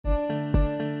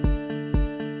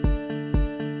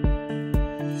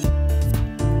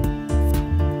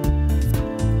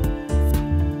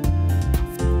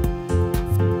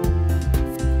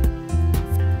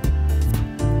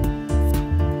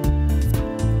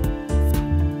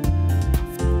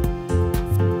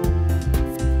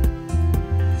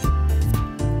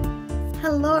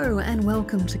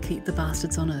welcome to Keep the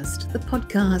Bastards Honest, the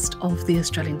podcast of the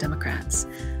Australian Democrats.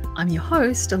 I'm your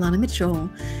host, Alana Mitchell,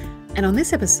 and on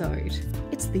this episode,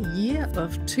 it's the year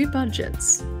of two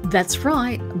budgets. That's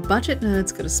right, budget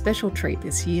nerds got a special treat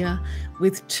this year,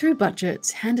 with two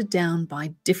budgets handed down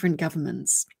by different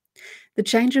governments. The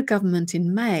change of government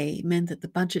in May meant that the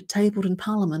budget tabled in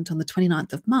Parliament on the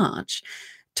 29th of March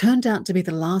turned out to be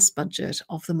the last budget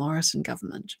of the Morrison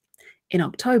government. In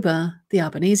October, the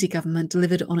Albanese government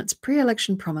delivered on its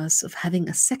pre-election promise of having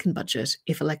a second budget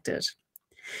if elected.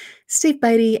 Steve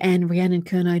Baty and Rhiannon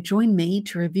Kernot join me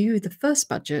to review the first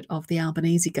budget of the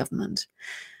Albanese government.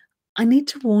 I need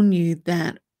to warn you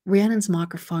that Rhiannon's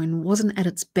microphone wasn't at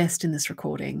its best in this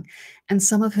recording, and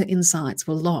some of her insights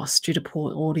were lost due to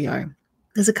poor audio.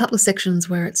 There's a couple of sections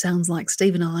where it sounds like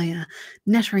Steve and I are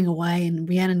nattering away and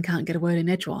Rhiannon can't get a word in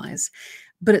edgewise,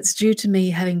 but it's due to me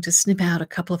having to snip out a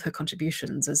couple of her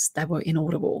contributions as they were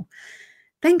inaudible.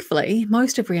 Thankfully,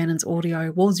 most of Rhiannon's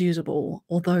audio was usable,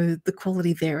 although the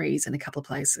quality varies in a couple of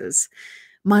places.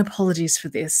 My apologies for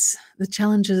this. The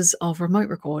challenges of remote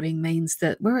recording means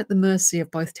that we're at the mercy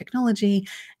of both technology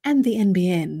and the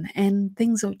NBN, and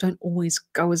things don't always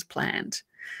go as planned.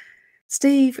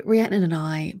 Steve, Rhiannon and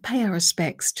I pay our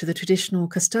respects to the traditional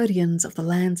custodians of the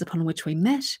lands upon which we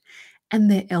met and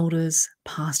their elders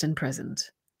past and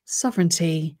present.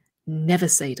 Sovereignty never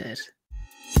ceded.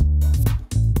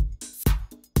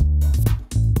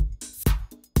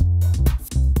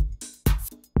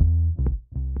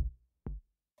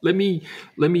 Let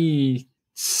me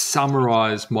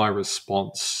summarise my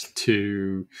response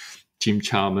to Jim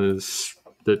Chalmers,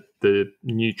 the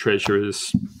new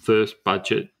Treasurer's first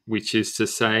budget, which is to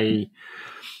say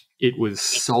it was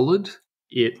solid.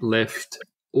 It left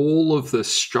all of the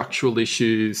structural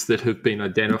issues that have been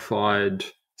identified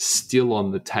still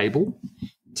on the table.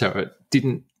 So it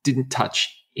didn't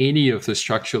touch any of the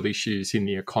structural issues in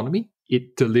the economy.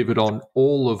 It delivered on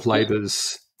all of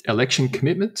Labor's election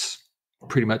commitments.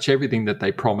 Pretty much everything that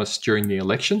they promised during the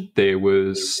election, there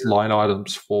was line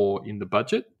items for in the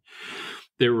budget.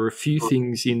 There were a few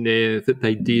things in there that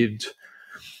they did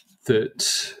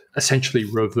that essentially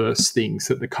reverse things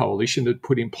that the coalition had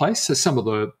put in place. So some of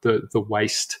the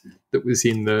waste that was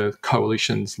in the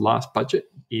coalition's last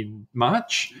budget in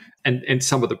March and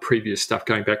some of the previous stuff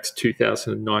going back to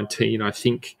 2019, I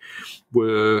think,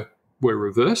 were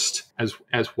reversed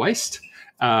as waste.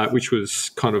 Which was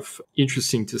kind of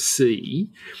interesting to see.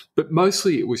 But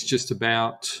mostly it was just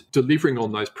about delivering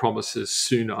on those promises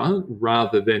sooner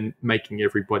rather than making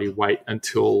everybody wait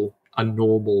until a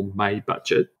normal May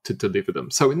budget to deliver them.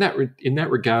 So in that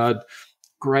regard,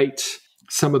 great.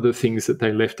 Some of the things that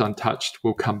they left untouched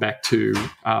we'll come back to.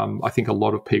 I think a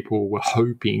lot of people were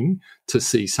hoping to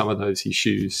see some of those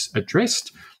issues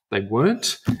addressed. They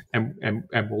weren't, and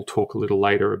we'll talk a little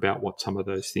later about what some of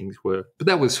those things were. But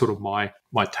that was sort of my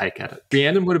take at it.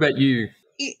 Rhiannon, what about you?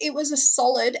 It was a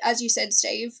solid, as you said,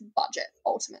 Steve, budget,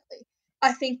 ultimately.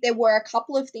 I think there were a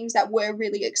couple of things that were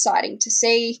really exciting to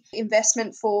see.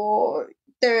 Investment for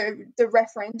the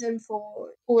referendum for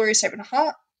Uluru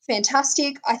 7.5,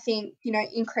 fantastic. I think,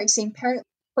 increasing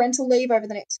parental leave over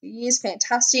the next few years,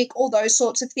 fantastic. All those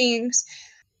sorts of things.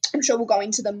 I'm sure we'll go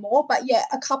into them more, but yeah,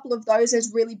 a couple of those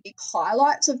as really big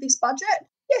highlights of this budget.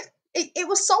 Yeah, it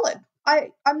was solid.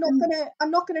 I'm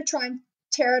not gonna try and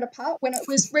tear it apart when it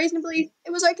was reasonably.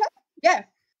 It was okay. Yeah,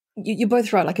 you're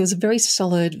both right. Like it was a very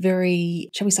solid, very,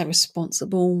 shall we say,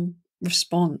 responsible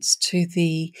response to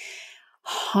the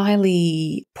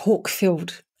highly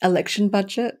pork-filled election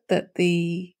budget that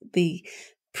the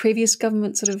previous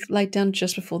government sort of laid down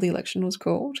just before the election was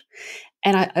called.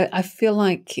 And I feel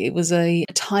like it was a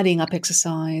tidying up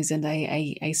exercise and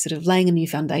a sort of laying a new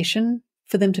foundation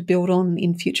for them to build on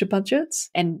in future budgets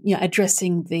and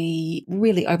addressing the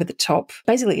really over the top,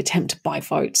 basically attempt to buy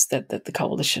votes that the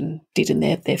coalition did in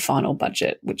their final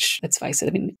budget, which, let's face it,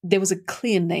 I mean, there was a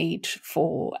clear need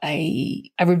for a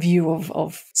review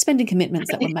of spending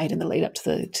commitments that were made in the lead up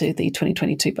to the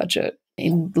 2022 budget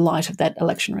in light of that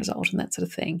election result and that sort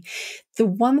of thing. The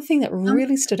one thing that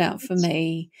really stood out for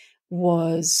me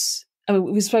was,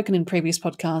 we've spoken in previous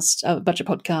podcasts, budget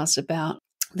podcasts, about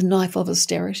the knife of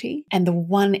austerity. And the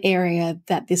one area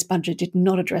that this budget did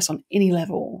not address on any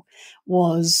level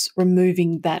was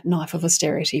removing that knife of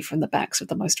austerity from the backs of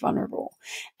the most vulnerable.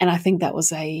 And I think that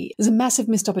was a massive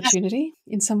missed opportunity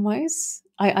in some ways.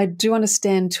 I do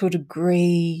understand to a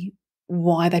degree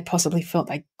why they possibly felt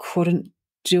they couldn't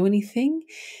do anything,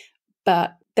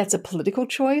 but that's a political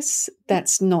choice.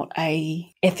 That's not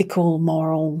a ethical,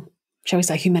 moral, shall we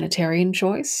say, humanitarian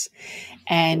choice.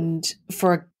 And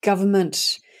for a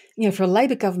government for a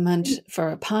Labor government, for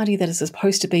a party that is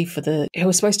supposed to be who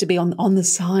was supposed to be on the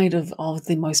side of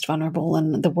the most vulnerable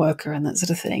and the worker and that sort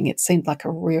of thing, it seemed like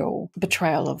a real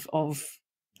betrayal of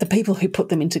the people who put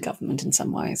them into government in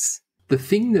some ways. The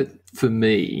thing that, for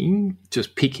me,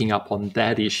 just picking up on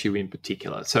that issue in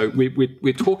particular, so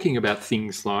we're talking about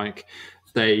things like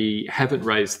they haven't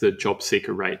raised the job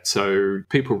seeker rate. So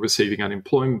people receiving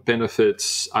unemployment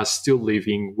benefits are still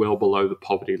living well below the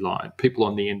poverty line. People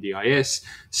on the NDIS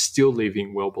still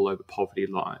living well below the poverty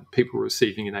line. People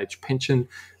receiving an age pension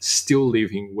still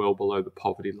living well below the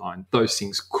poverty line. Those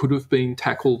things could have been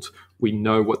tackled. We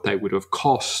know what they would have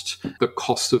cost. The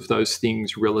cost of those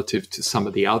things relative to some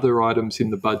of the other items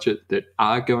in the budget that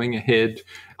are going ahead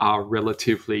are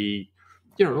relatively,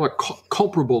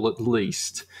 comparable at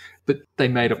least. But they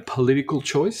made a political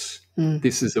choice.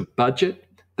 This is a budget.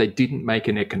 They didn't make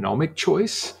an economic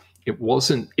choice.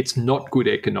 It's not good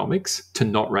economics to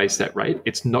not raise that rate.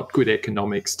 It's not good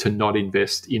economics to not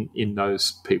invest in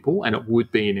those people, and it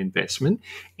would be an investment.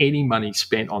 Any money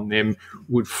spent on them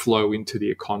would flow into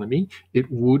the economy. It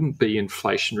wouldn't be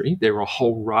inflationary. There are a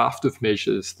whole raft of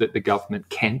measures that the government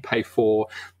can pay for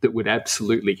that would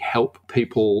absolutely help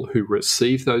people who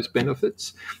receive those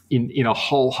benefits in a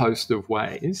whole host of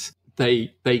ways.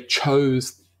 They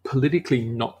chose politically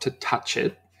not to touch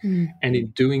it. And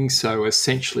in doing so,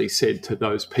 essentially said to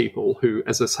those people who,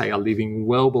 as I say, are living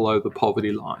well below the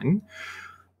poverty line,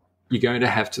 you're going to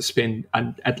have to spend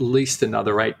at least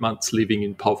another 8 months living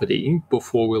in poverty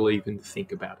before we'll even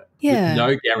think about it. Yeah. With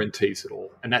no guarantees at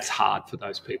all. And that's hard for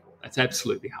those people. That's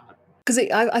absolutely hard. Because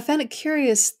I found it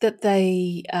curious that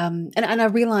they, and I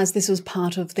realised this was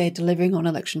part of their delivering on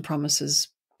election promises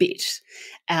bit.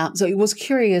 So it was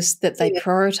curious that they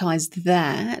prioritised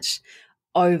that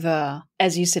over,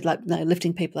 as you said,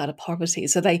 lifting people out of poverty.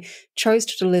 So they chose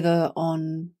to deliver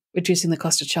on reducing the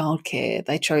cost of childcare.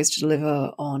 They chose to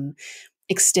deliver on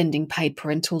extending paid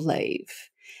parental leave.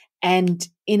 And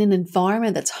in an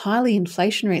environment that's highly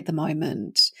inflationary at the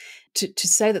moment, to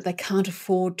say that they can't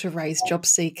afford to raise job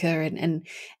seeker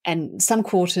and some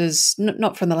quarters,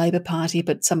 not from the Labor Party,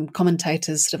 but some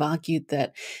commentators sort of argued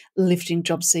that lifting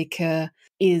job seeker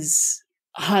is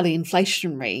highly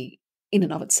inflationary in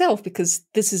and of itself, because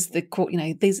this is the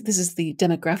this is the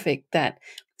demographic that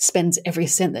spends every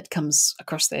cent that comes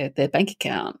across their bank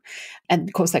account, and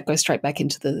of course that goes straight back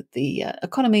into the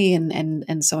economy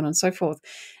and so on and so forth.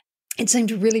 It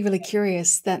seemed really, really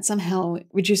curious that somehow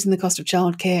reducing the cost of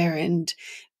childcare and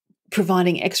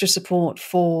providing extra support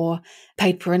for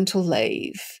paid parental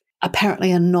leave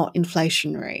apparently are not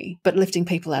inflationary, but lifting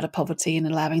people out of poverty and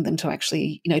allowing them to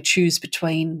actually, choose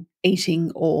between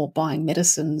eating or buying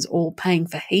medicines or paying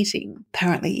for heating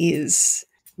apparently is.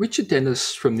 Richard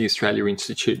Dennis from the Australia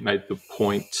Institute made the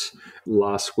point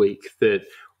last week that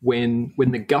when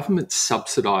the government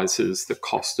subsidises the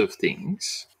cost of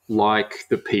things, like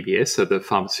the PBS, so the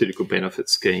Pharmaceutical Benefit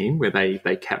Scheme, where they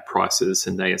cap prices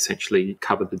and they essentially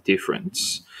cover the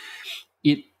difference,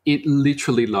 it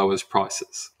literally lowers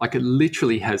prices. Like, it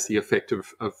literally has the effect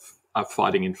of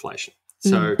fighting inflation.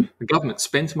 So the government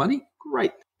spends money,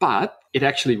 great, but it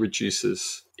actually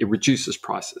reduces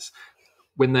prices.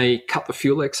 When they cut the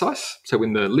fuel excise, so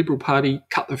when the Liberal Party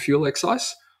cut the fuel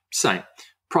excise, same.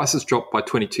 Prices dropped by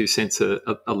 22 cents a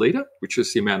litre, which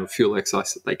was the amount of fuel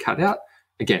excise that they cut out.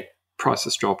 Again,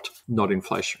 prices dropped, not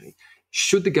inflationary.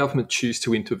 Should the government choose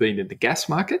to intervene in the gas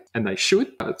market, and they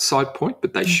should, side point,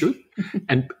 but they should,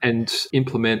 and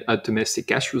implement a domestic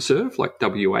gas reserve like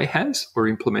WA has, or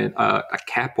implement a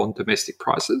cap on domestic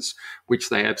prices, which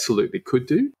they absolutely could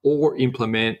do, or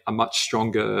implement a much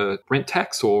stronger rent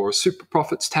tax or super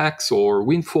profits tax or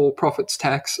windfall profits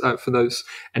tax for those,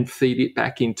 and feed it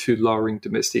back into lowering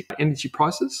domestic energy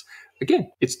prices.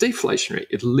 Again, it's deflationary.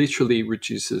 It literally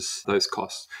reduces those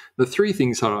costs. The three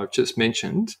things that I've just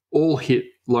mentioned all hit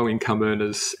low-income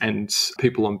earners and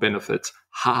people on benefits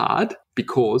hard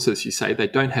because, as you say, they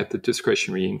don't have the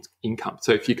discretionary income.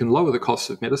 So if you can lower the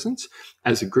cost of medicines,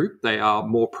 as a group, they are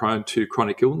more prone to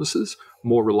chronic illnesses,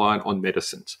 more reliant on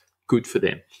medicines. Good for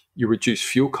them. You reduce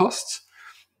fuel costs.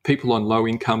 People on low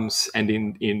incomes and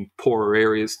in poorer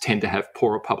areas tend to have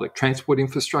poorer public transport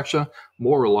infrastructure,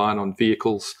 more reliant on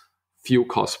vehicles. Fuel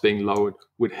costs being lowered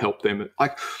would help them.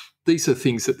 Like, these are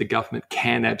things that the government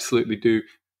can absolutely do.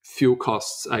 Fuel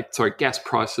costs, gas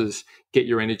prices, get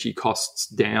your energy costs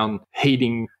down,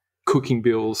 heating, cooking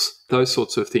bills, those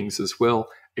sorts of things as well.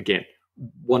 Again,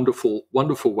 wonderful,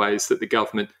 wonderful ways that the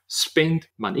government spend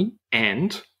money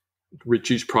and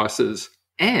reduce prices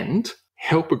and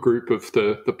help a group of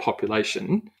the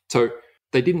population. So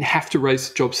they didn't have to raise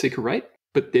the job seeker rate,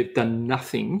 but they've done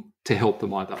nothing to help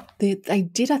them either. They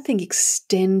did, I think,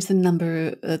 extend the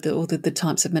number or the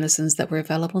types of medicines that were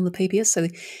available on the PBS. So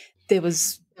there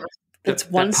was that's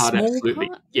that one part, small absolutely.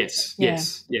 part. Yes, Yeah.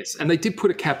 yes. And they did put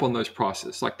a cap on those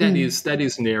prices. Like that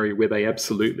is an area where they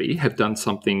absolutely have done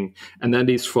something, and that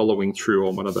is following through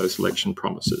on one of those election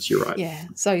promises. You're right. Yeah.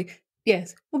 So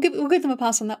yes, we'll give them a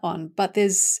pass on that one. But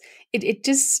it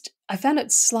just I found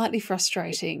it slightly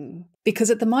frustrating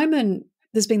because at the moment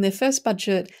there's been their first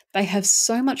budget. They have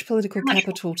so much political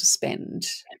capital to spend,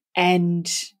 and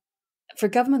for a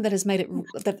government that has made it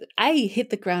that A, hit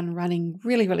the ground running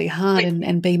really, really hard,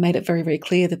 and B, made it very, very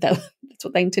clear that that's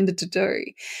what they intended to do.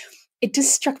 It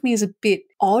just struck me as a bit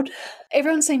odd.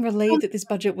 Everyone seemed relieved that this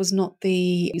budget was not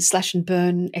the slash and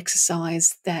burn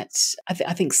exercise that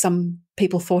I think some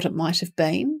people thought it might have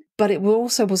been, but it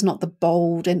also was not the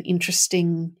bold and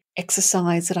interesting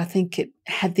exercise that I think it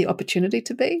had the opportunity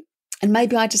to be. And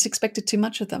maybe I just expected too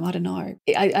much of them. I don't know.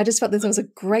 I just felt that there was a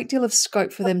great deal of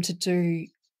scope for them to do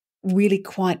really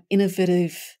quite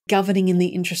innovative, governing in the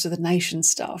interest of the nation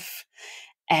stuff.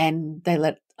 And they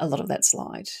let a lot of that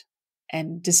slide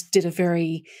and just did a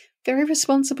very, very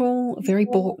responsible, very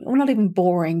well, not even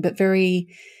boring, but very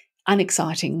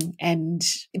unexciting and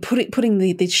putting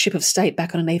the ship of state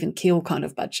back on an even keel kind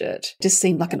of budget just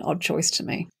seemed like an odd choice to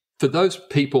me. For those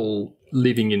people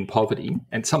living in poverty,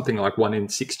 and something like 1 in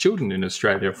 6 children in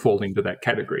Australia fall into that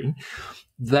category,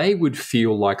 they would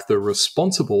feel like the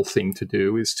responsible thing to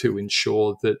do is to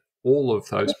ensure that all of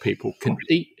those people can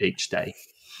eat each day,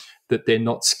 that they're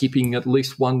not skipping at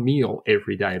least one meal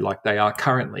every day like they are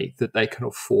currently, that they can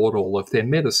afford all of their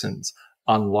medicines,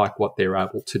 unlike what they're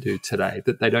able to do today,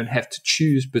 that they don't have to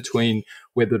choose between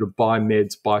whether to buy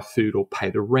meds, buy food, or pay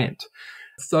the rent.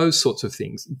 Those sorts of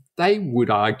things. They would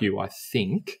argue, I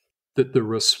think, that the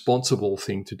responsible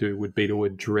thing to do would be to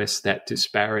address that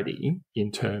disparity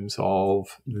in terms of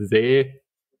their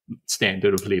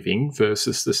standard of living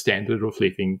versus the standard of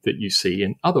living that you see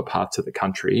in other parts of the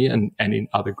country and in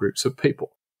other groups of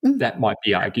people. That might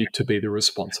be argued to be the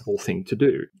responsible thing to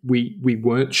do. We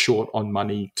weren't short on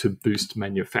money to boost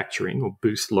manufacturing or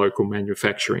boost local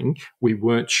manufacturing. We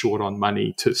weren't short on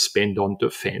money to spend on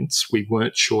defence. We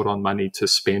weren't short on money to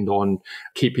spend on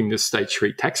keeping the state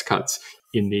street tax cuts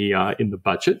in the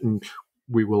budget, and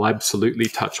we will absolutely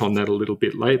touch on that a little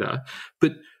bit later.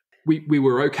 But we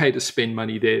were okay to spend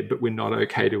money there, but we're not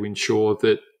okay to ensure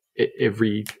that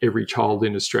every child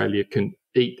in Australia can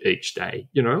eat each day.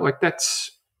 You know, like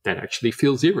that actually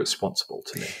feels irresponsible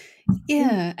to me.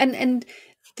 Yeah, and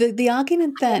the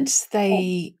argument that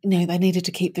they needed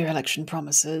to keep their election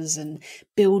promises and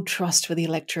build trust for the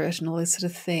electorate and all this sort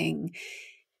of thing,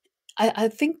 I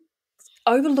think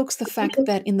overlooks the fact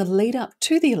that in the lead up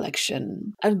to the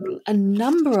election, a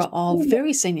number of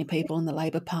very senior people in the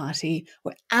Labor Party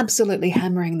were absolutely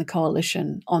hammering the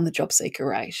coalition on the job seeker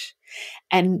rate.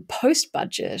 And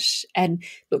post-budget, and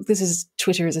look,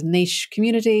 Twitter is a niche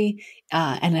community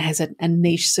and it has a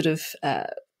niche sort of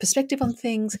perspective on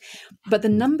things, but the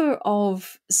number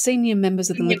of senior members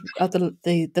of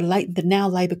the now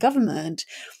Labor government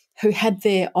who had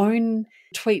their own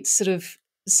tweets sort of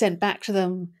sent back to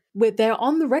them where they're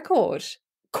on the record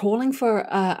calling for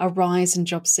a rise in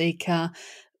job seeker,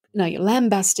 you're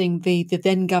lambasting the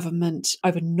then government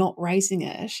over not raising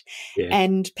it,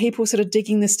 and people sort of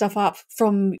digging this stuff up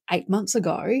from 8 months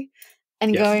ago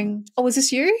and going, oh, is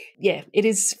this you? Yeah, it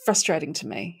is frustrating to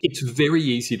me. It's very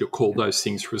easy to call those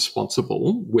things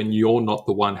responsible when you're not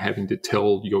the one having to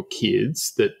tell your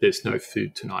kids that there's no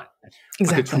food tonight. Exactly.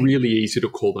 Like it's really easy to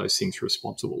call those things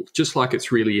responsible, just like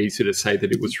it's really easy to say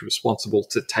that it was responsible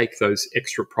to take those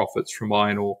extra profits from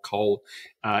iron ore, coal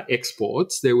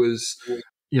exports. There was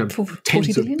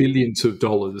tens of billions of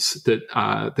dollars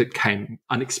that came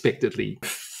unexpectedly,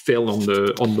 fell on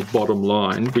the bottom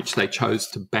line, which they chose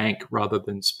to bank rather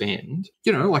than spend.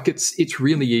 It's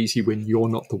really easy when you're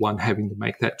not the one having to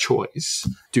make that choice.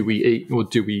 Do we eat or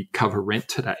do we cover rent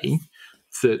today?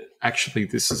 That actually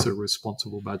this is a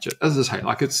responsible budget. As I say,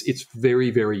 it's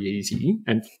very, very easy.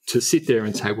 And to sit there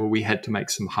and say, well, we had to make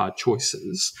some hard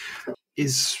choices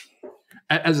is,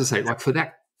 as I say, for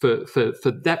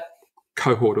that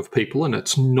cohort of people, and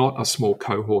it's not a small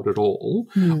cohort at all,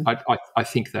 I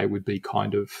think they would be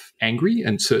kind of angry.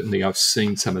 And certainly I've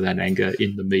seen some of that anger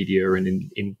in the media and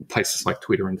in places like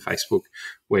Twitter and Facebook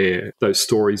where those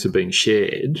stories are being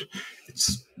shared.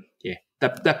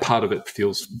 That part of it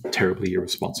feels terribly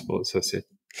irresponsible, as I said.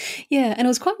 Yeah, and it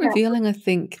was quite revealing, I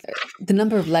think, the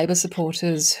number of Labor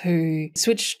supporters who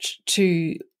switched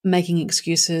to making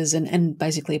excuses and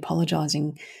basically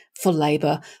apologising for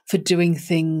Labor for doing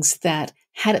things that,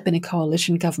 had it been a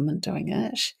coalition government doing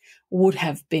it, would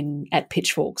have been at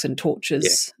pitchforks and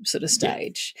torches sort of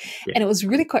stage. Yeah. And it was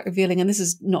really quite revealing, and this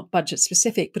is not budget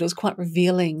specific, but it was quite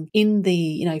revealing in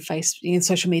the, in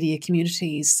social media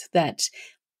communities that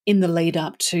in the lead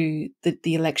up to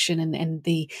the election and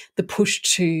the push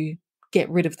to get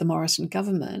rid of the Morrison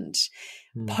government,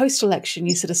 post-election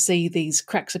you sort of see these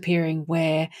cracks appearing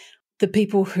where the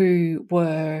people who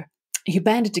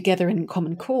banded together in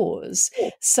common cause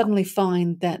suddenly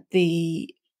find that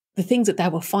the things that they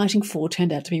were fighting for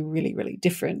turned out to be really, really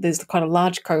different. There's quite a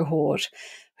large cohort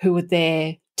who were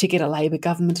there to get a Labor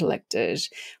government elected.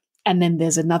 And then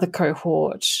there's another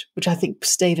cohort, which I think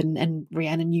Steve and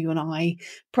Rhiannon, you and I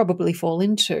probably fall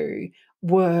into,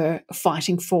 were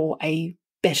fighting for a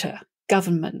better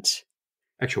government.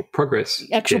 Actual progress.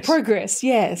 Progress,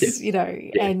 yes.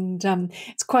 And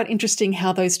it's quite interesting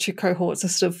how those two cohorts are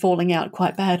sort of falling out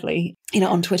quite badly,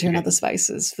 on Twitter and other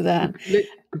spaces for that.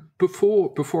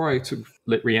 Before I sort of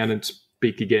let Rhiannon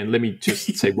speak again, let me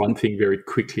just say one thing very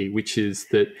quickly, which is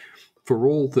that for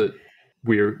all that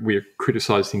we're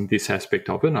criticising this aspect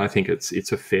of it, and I think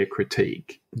it's a fair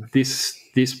critique, this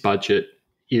budget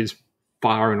is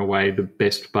far and away the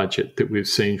best budget that we've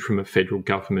seen from a federal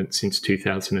government since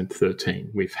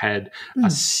 2013. We've had a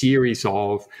series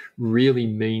of really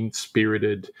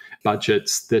mean-spirited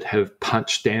budgets that have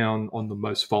punched down on the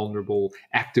most vulnerable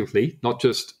actively, not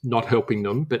just not helping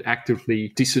them, but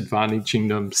actively disadvantaging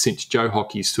them since Joe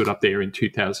Hockey stood up there in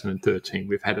 2013.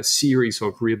 We've had a series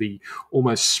of really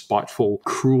almost spiteful,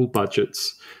 cruel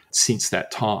budgets since that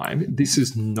time. This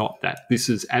is not that. This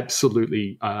is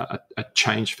absolutely a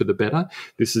change for the better.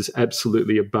 This is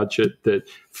absolutely a budget that,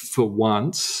 for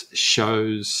once,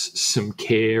 shows some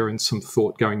care and some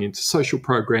thought going into social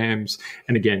programs.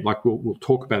 And again, like we'll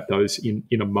talk about those in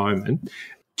a moment.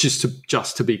 Just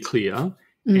to be clear,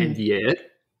 and yet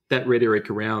that rhetoric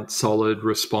around solid,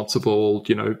 responsible,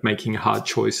 making hard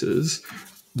choices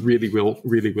really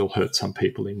will hurt some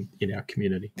people in our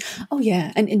community. Oh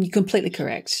yeah, and you're completely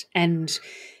correct. And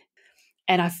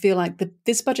I feel like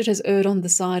this budget has erred on the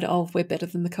side of we're better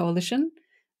than the coalition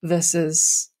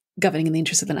versus governing in the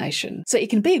interest of the nation. So it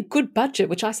can be a good budget,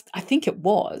 which I think it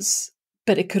was,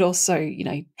 but it could also,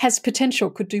 has potential,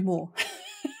 could do more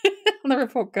on the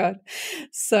report card.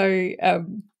 So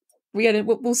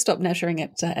we'll stop nattering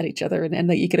at each other and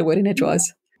let you get a word in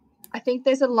edgewise. I think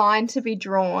there's a line to be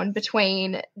drawn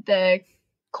between the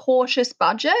cautious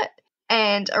budget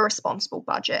and a responsible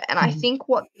budget. And I think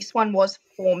what this one was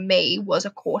for me was a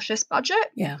cautious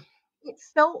budget. Yeah. It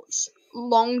felt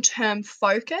long-term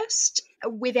focused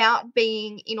without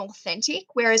being inauthentic,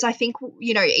 whereas I think,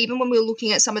 even when we were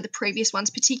looking at some of the previous ones,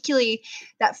 particularly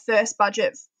that first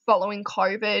budget following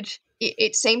COVID,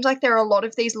 it seems like there are a lot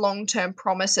of these long-term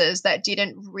promises that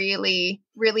didn't really,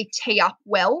 really tee up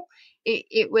well.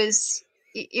 It was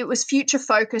future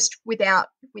focused without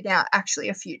actually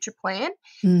a future plan.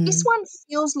 This one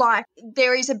feels like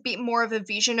there is a bit more of a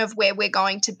vision of where we're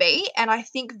going to be, and I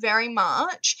think very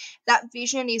much that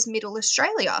vision is Middle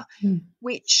Australia,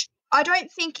 which I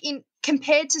don't think,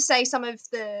 compared to say some of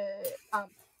the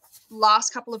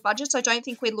last couple of budgets, I don't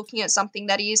think we're looking at something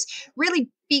that is really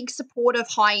big support of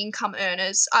high income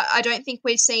earners. I don't think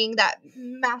we're seeing that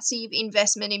massive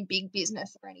investment in big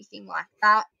business or anything like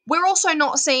that. We're also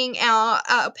not seeing our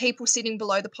people sitting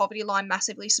below the poverty line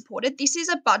massively supported. This is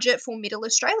a budget for Middle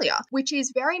Australia, which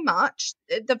is very much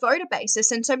the voter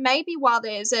basis. And so maybe while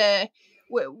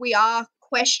we are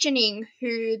questioning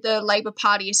who the Labor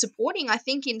Party is supporting, I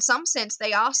think in some sense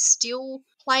they are still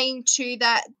playing to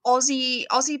that Aussie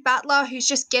battler who's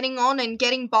just getting on and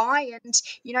getting by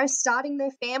and, starting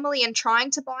their family and trying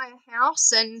to buy a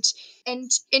house and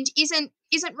isn't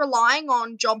relying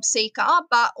on job seeker,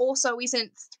 but also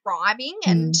isn't thriving.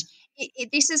 And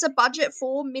this is a budget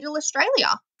for Middle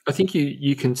Australia. I think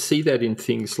you can see that in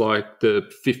things like the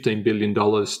 $15 billion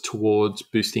towards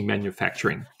boosting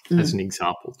manufacturing, as an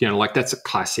example. That's a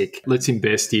classic. Let's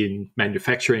invest in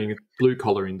manufacturing,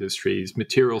 blue-collar industries,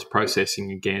 materials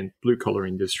processing, again, blue-collar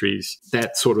industries,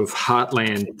 that sort of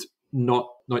heartland, not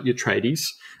your tradies,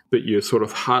 but your sort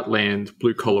of heartland,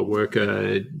 blue-collar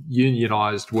worker,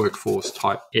 unionised workforce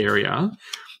type area.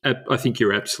 I think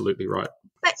you're absolutely right.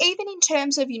 But even in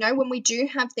terms of, when we do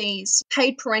have these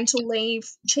paid parental leave,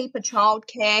 cheaper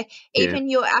childcare,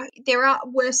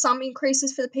 were some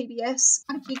increases for the PBS,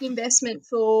 a big investment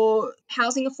for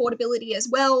housing affordability as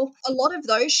well. A lot of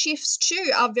those shifts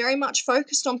too are very much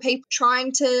focused on people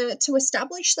trying to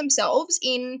establish themselves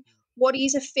in what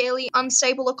is a fairly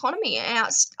unstable economy and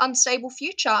unstable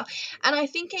future. And I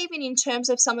think even in terms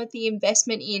of some of the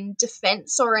investment in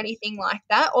defence or anything like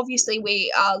that, obviously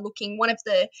we are looking, one of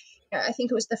the I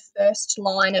think it was the first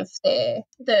line of the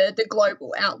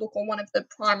global outlook, or one of the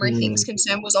primary things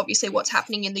concerned was obviously what's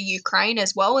happening in the Ukraine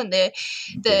as well, and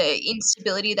the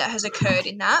instability that has occurred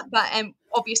in that. And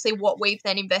obviously what we've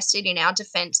then invested in our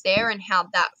defence there and how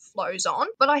that flows on.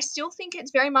 But I still think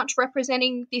it's very much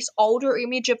representing this older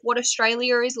image of what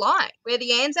Australia is like. We're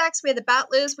the Anzacs, we're the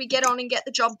battlers, we get on and get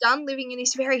the job done, living in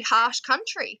this very harsh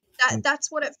country.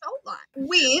 That's what it felt like,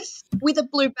 with a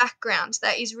blue background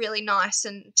that is really nice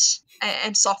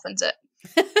and softens it.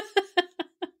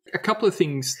 A couple of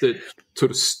things that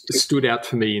sort of stood out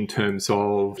for me in terms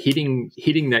of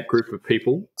hitting that group of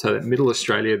people, so that middle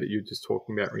Australia that you were just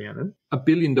talking about, Rhiannon, $1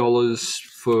 billion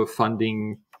for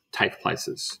funding TAFE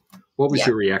places. What was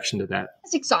your reaction to that?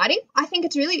 It's exciting. I think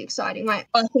it's really exciting. I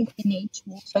think we need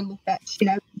to also look at,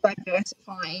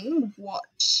 diversifying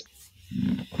what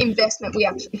investment we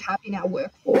actually have in our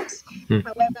workforce.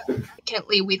 However,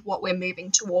 significantly with what we're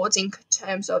moving towards in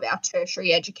terms of our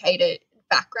tertiary educated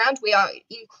background, we are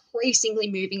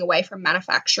increasingly moving away from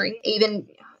manufacturing. Even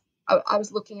I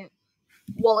was looking at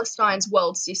Wallerstein's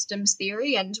world systems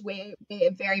theory, and we're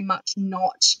very much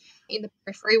not in the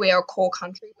periphery. We are a core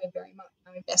country where very much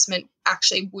our investment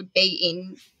actually would be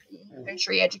in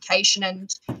tertiary education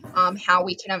and how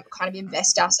we can kind of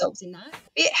invest ourselves in that.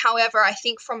 However, I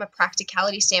think from a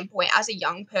practicality standpoint, as a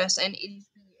young person, it is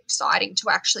really exciting to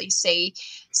actually see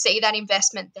that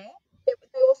investment there. They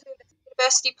also invest in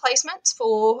university placements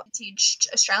for vintage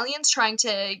Australians trying to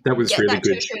get really that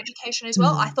good tertiary education as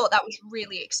well. I thought that was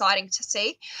really exciting to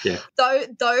see. Yeah. Though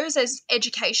those as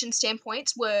education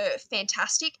standpoints were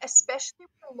fantastic, especially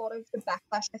with a lot of the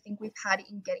backlash I think we've had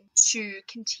in getting to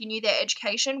continue their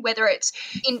education, whether it's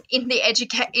in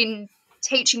the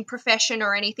teaching profession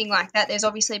or anything like that. There's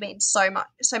obviously been so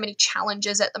many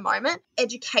challenges at the moment.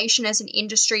 Education as an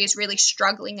industry is really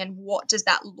struggling, and what does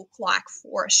that look like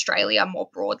for Australia more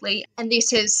broadly? And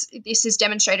this has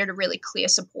demonstrated a really clear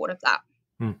support of that.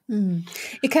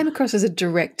 It came across as a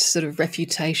direct sort of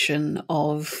refutation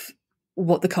of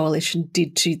what the coalition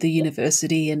did to the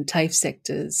university and TAFE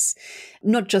sectors,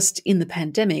 not just in the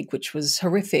pandemic, which was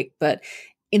horrific, but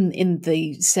in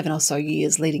the 7 or so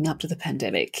years leading up to the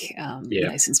pandemic,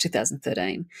 since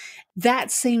 2013. That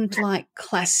seemed like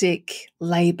classic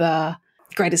Labor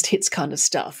greatest hits kind of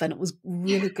stuff, and it was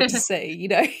really good to see,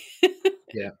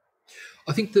 Yeah.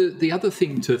 I think the other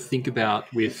thing to think about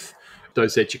with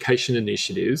those education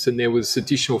initiatives, and there was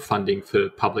additional funding for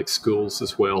public schools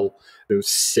as well. There was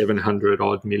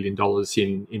 $700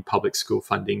 million in public school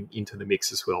funding into the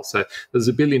mix as well. So there's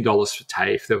 $1 billion for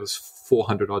TAFE. There was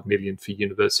 $400 million for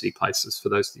university places for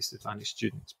those disadvantaged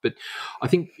students. But I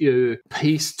think a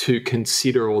piece to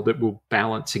consider, or that will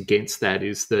balance against that,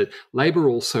 is that Labor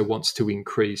also wants to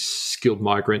increase skilled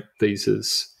migrant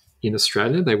visas in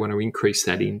Australia. They want to increase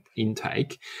that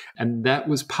intake. And that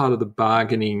was part of the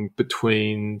bargaining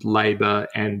between Labor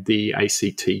and the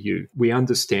ACTU. We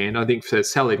understand, I think for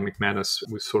Sally McManus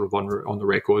was sort of on the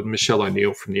record, and Michelle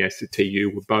O'Neill from the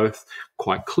ACTU were both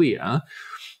quite clear.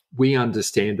 We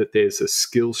understand that there's a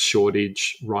skills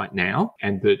shortage right now,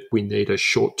 and that we need a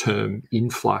short-term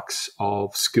influx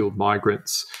of skilled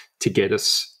migrants to get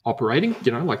us operating,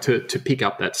 to pick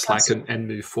up that slack and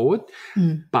move forward.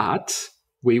 But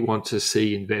we want to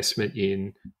see investment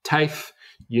in TAFE,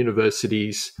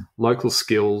 universities, local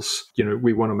skills.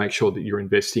 We want to make sure that you're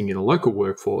investing in a local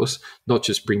workforce, not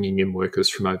just bringing in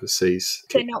workers from overseas.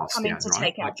 They're not coming to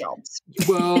take our jobs.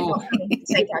 Well, they're not coming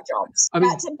to take our jobs.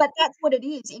 But that's what it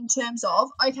is in terms of,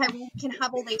 okay, well, we can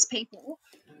have all these people.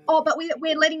 Oh, but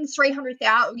we're letting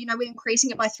 300,000, we're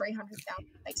increasing it by 300,000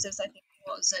 places, I think it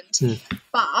was. And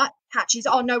but patches,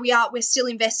 we're still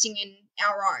investing in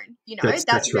our own.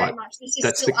 That's very right. much, this is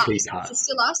that's still the key us. part. This is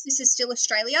still us. This is still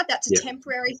Australia. That's a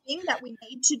temporary thing that we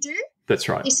need to do. That's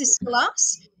right. This is still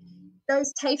us.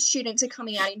 Those TAFE students are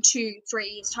coming out in 2-3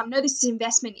 years' time. No, this is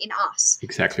investment in us.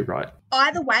 Exactly right.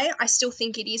 Either way, I still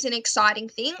think it is an exciting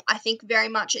thing. I think very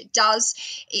much it does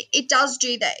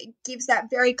do that. It gives that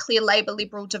very clear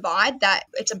Labor-Liberal divide that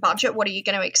it's a budget. What are you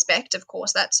going to expect? Of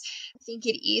course, I think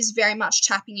it is very much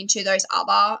tapping into those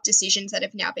other decisions that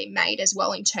have now been made as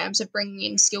well in terms of bringing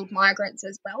in skilled migrants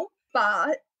as well.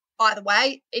 But either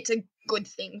way, it's a good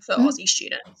thing for Aussie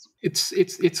students.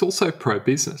 It's also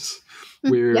pro-business.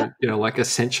 Where,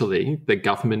 essentially the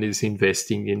government is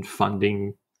investing in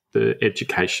funding the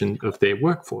education of their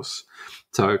workforce.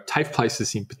 So TAFE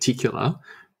places in particular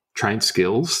train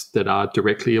skills that are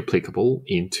directly applicable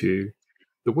into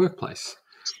the workplace.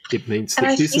 It means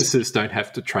that businesses don't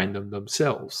have to train them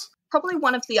themselves. Probably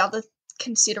one of the other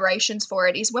considerations for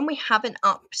it is when we haven't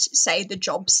upped, say, the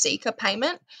job seeker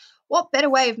payment, what better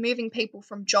way of moving people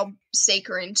from job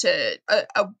seeker into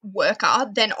a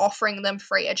worker than offering them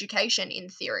free education, in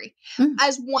theory?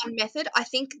 As one method. I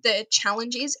think the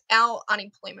challenge is our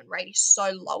unemployment rate is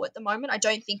so low at the moment. I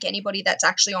don't think anybody that's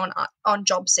actually on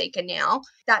job seeker now,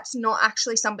 that's not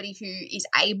actually somebody who is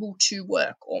able to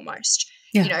work almost.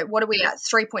 Yeah. What are we at?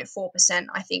 3.4%,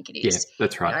 I think it is. Yeah,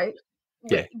 that's right.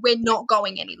 We're not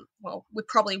going we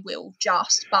probably will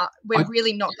but we're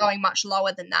really not going much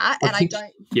lower than that.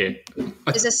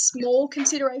 There's a small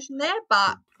consideration there,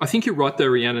 but I think you're right though,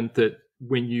 Rhiannon, that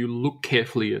when you look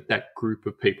carefully at that group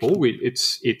of people,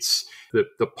 it's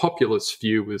the populist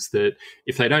view is that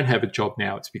if they don't have a job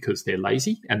now, it's because they're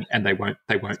lazy and they won't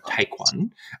take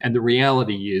one. And the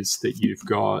reality is that you've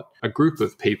got a group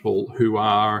of people who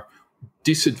are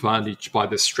disadvantaged by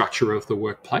the structure of the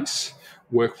workplaces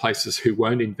who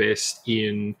won't invest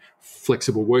in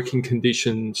flexible working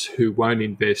conditions, who won't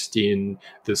invest in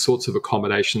the sorts of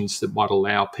accommodations that might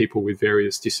allow people with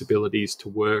various disabilities to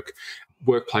work,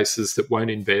 workplaces that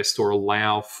won't invest or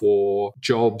allow for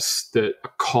jobs that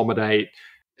accommodate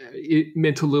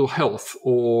mental ill health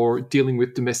or dealing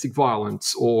with domestic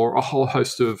violence or a whole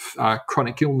host of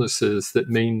chronic illnesses that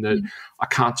mean that I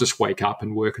can't just wake up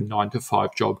and work a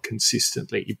 9-to-5 job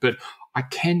consistently, but I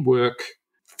can work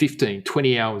 15,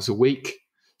 20 hours a week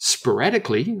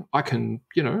sporadically. I can,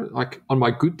 like on my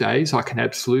good days, I can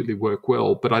absolutely work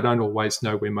well, but I don't always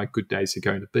know when my good days are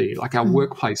going to be. Like our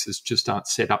workplaces just aren't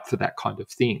set up for that kind of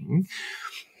thing.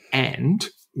 And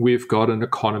we've got an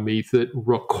economy that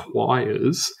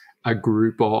requires a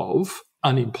group of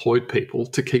unemployed people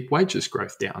to keep wages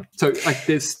growth down. So like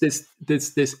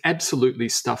there's absolutely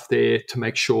stuff there to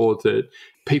make sure that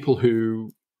people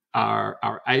who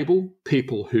are able,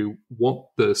 people who want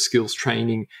the skills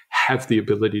training have the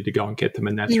ability to go and get them,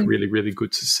 and that's really, really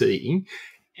good to see.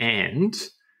 And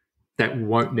that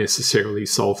won't necessarily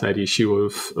solve that issue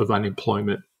of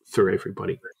unemployment for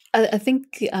everybody. I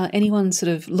think anyone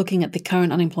sort of looking at the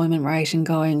current unemployment rate and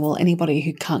going, well, anybody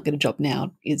who can't get a job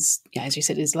now is, as you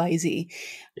said, is lazy,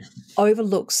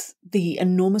 overlooks the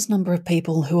enormous number of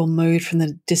people who are moved from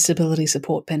the disability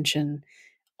support pension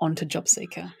onto job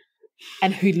seeker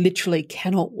and who literally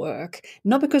cannot work,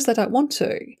 not because they don't want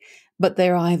to, but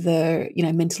they're either,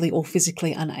 mentally or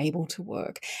physically unable to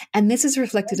work. And this is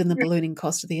reflected in the ballooning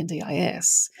cost of the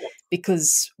NDIS,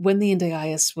 because when the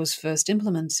NDIS was first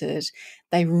implemented,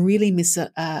 they really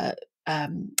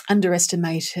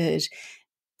underestimated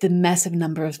the massive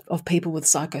number of people with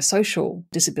psychosocial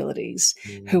disabilities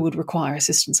who would require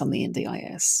assistance on the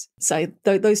NDIS. So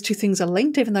those two things are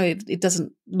linked, even though it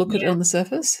doesn't look at it on the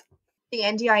surface. The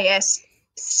NDIS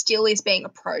still is being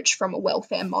approached from a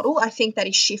welfare model. I think that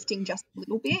is shifting just a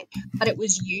little bit, but it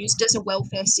was used as a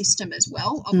welfare system as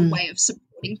well, of a way of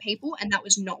supporting people, and that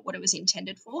was not what it was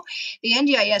intended for. The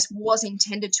NDIS was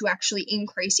intended to actually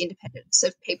increase independence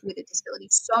of people with a disability,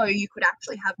 so you could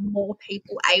actually have more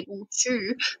people able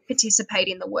to participate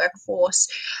in the workforce,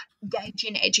 engage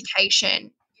in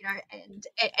education,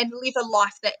 and live a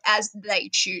life that as they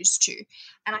choose to.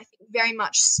 And I think very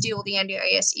much still the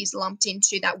NDIS is lumped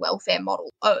into that welfare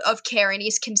model of care and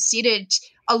is considered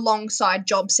alongside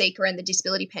job seeker and the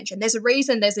disability pension. There's a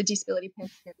reason there's a disability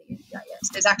pension in the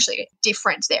NDIS. There's actually a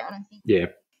difference there. And I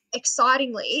think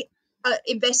excitingly,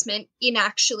 investment in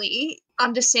actually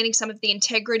understanding some of the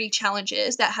integrity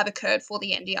challenges that have occurred for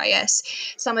the NDIS,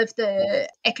 some of the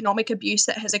economic abuse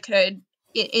that has occurred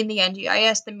in the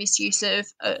NDIS, the misuse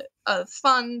of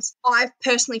funds, I've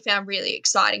personally found really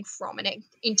exciting from an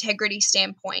integrity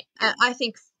standpoint. I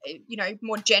think,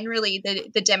 more generally,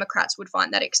 the Democrats would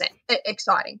find that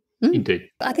exciting. Indeed.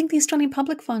 I think the Australian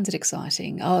public finds it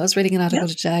exciting. I was reading an article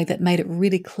today that made it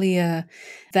really clear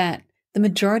that the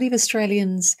majority of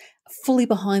Australians are fully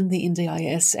behind the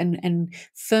NDIS and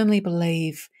firmly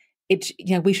believe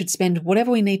we should spend whatever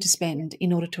we need to spend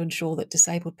in order to ensure that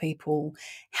disabled people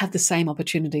have the same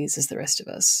opportunities as the rest of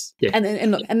us. Yeah.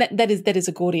 And look, and that is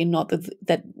a Gordian knot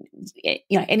that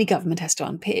any government has to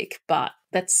unpick. But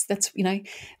that's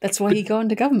why you go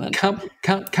into government.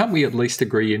 Can't we at least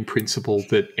agree in principle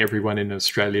that everyone in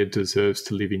Australia deserves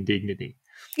to live in dignity?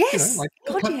 Yes.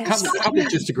 Can't we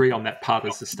just agree on that part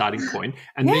as the starting point,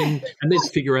 and then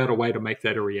figure out a way to make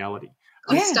that a reality?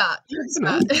 Good start.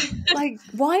 Like,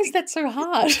 why is that so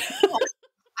hard?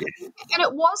 And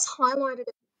it was highlighted at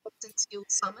the Jobs and Skills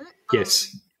Summit.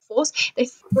 Yes. workforce, they're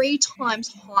 3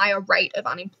 times higher rate of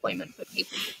unemployment for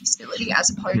people with disability as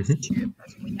opposed to a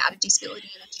person without a disability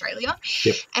in Australia.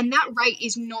 Yep. And that rate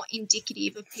is not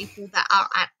indicative of people that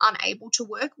are unable to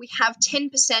work. We have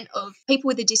 10% of people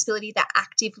with a disability that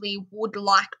actively would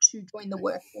like to join the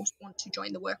workforce, want to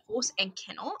join the workforce and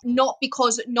cannot. Not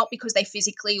because they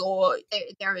physically or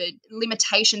there are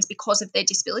limitations because of their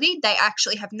disability. They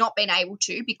actually have not been able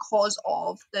to because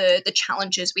of the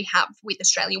challenges we have with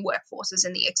Australian workforces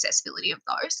and the accessibility of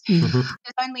those. Mm-hmm.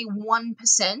 There's only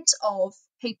 1% of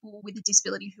people with a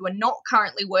disability who are not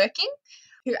currently working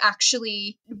who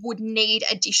actually would need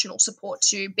additional support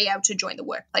to be able to join the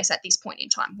workplace at this point in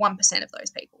time. 1% of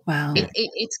those people. Wow.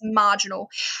 It's marginal.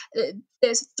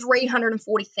 There's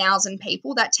 340,000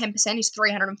 people. That 10% is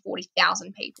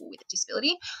 340,000 people with a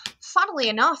disability. Funnily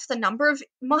enough, the number of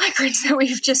migrants that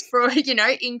we've just brought,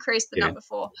 increased the number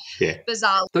for. Yeah.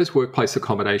 Bizarre. Those workplace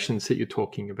accommodations that you're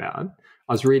talking about,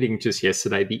 I was reading just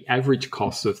yesterday, the average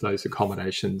cost of those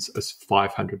accommodations is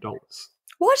 $500.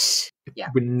 What? Yeah.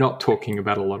 We're not talking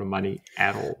about a lot of money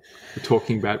at all. We're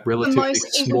talking about relatively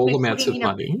small amounts of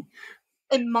money.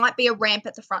 It might be a ramp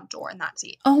at the front door and that's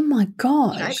it. Oh, my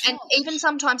gosh. And even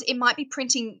sometimes it might be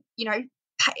printing,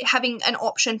 having an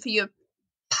option for your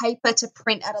paper to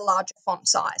print at a larger font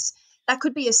size. That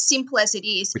could be as simple as it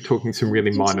is. We're talking some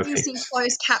really minor things. Introducing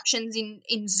closed captions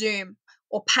in Zoom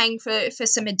or paying for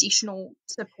some additional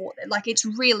support. Like it's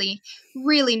really,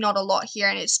 really not a lot here,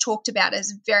 and it's talked about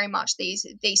as very much these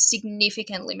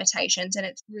significant limitations, and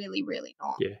it's really, really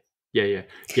not. Yeah.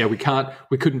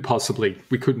 We couldn't possibly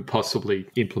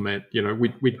implement.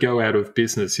 We'd go out of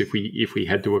business if we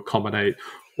had to accommodate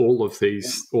all of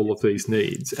these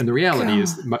needs. And the reality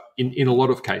is, in a lot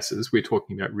of cases, we're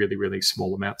talking about really, really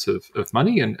small amounts of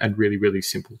money and really, really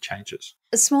simple changes.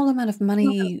 A small amount of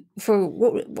money for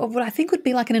what I think would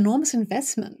be like an enormous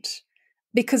investment,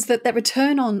 because that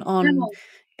return on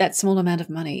that small amount of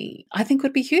money, I think,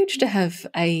 would be huge to have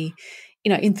a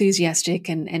enthusiastic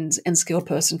and skilled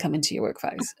person come into your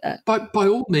workplace. By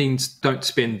all means, don't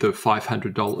spend the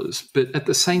 $500, but at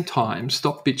the same time,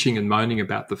 stop bitching and moaning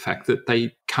about the fact that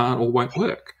they can't or won't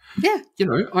work. Yeah.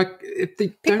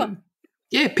 Pick one.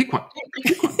 Yeah, pick one.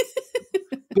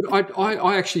 But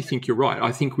I actually think you're right.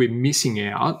 I think we're missing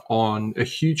out on a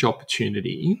huge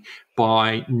opportunity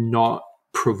by not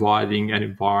providing an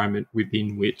environment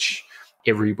within which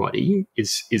everybody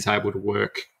is able to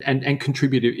work and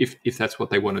contribute if that's what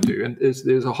they want to do. And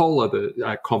there's a whole other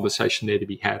conversation there to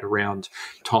be had around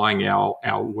tying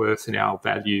our worth and our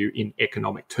value in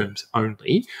economic terms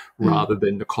only, rather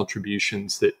than the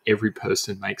contributions that every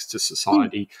person makes to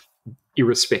society,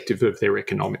 irrespective of their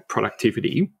economic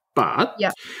productivity. But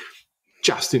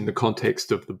just in the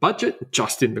context of the budget,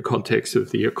 just in the context of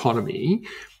the economy,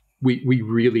 we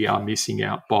really are missing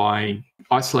out by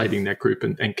isolating that group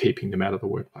and keeping them out of the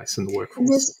workplace and the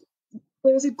workforce.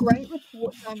 There was a great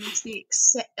report done, the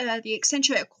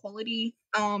Accenture Equality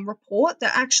report,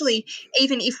 that actually,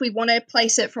 even if we want to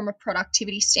place it from a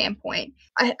productivity standpoint,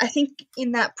 I think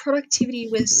in that productivity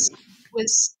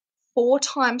was 4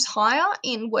 times higher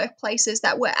in workplaces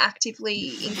that were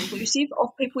actively inclusive of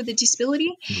people with a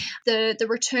disability. The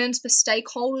returns for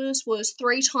stakeholders was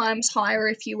 3 times higher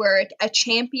if you were a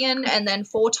champion, and then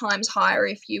 4 times higher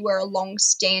if you were a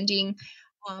long-standing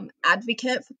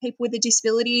advocate for people with a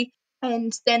disability.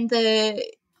 And then the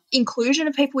inclusion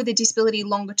of people with a disability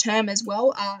longer term as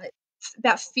well are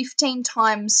about 15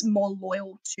 times more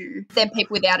loyal to than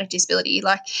people without a disability.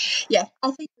 I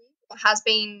think has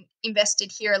been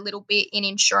invested here a little bit in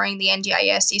ensuring the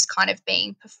NDIS is kind of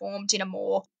being performed in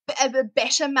a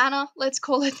better manner, let's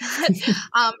call it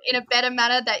that, in a better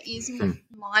manner that is in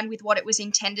line with what it was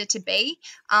intended to be.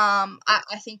 I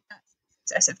think that's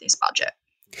the success of this budget.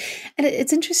 And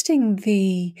it's interesting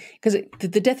because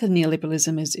the death of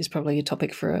neoliberalism is probably a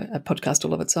topic for a podcast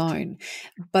all of its own.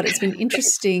 But it's been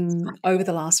interesting over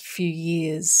the last few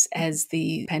years as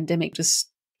the pandemic just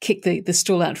kicked the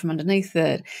stool out from underneath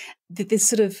that this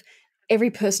sort of every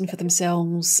person for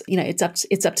themselves,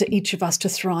 it's up to each of us to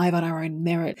thrive on our own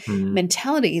merit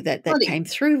mentality that came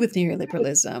through with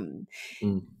neoliberalism.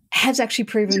 Has actually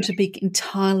proven to be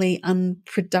entirely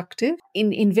unproductive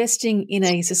in investing in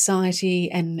a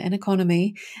society and an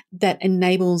economy that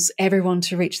enables everyone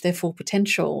to reach their full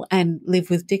potential and live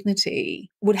with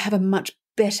dignity would have a much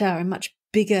better and much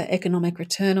bigger economic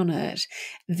return on it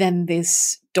than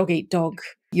this dog-eat-dog,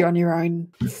 you're on your own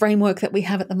framework that we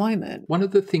have at the moment. One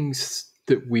of the things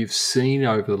that we've seen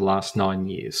over the last 9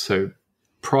 years, so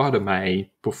prior to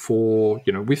May, before,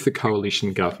 with the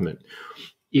coalition government,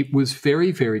 it was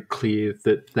very, very clear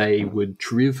that they were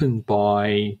driven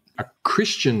by a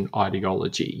Christian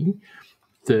ideology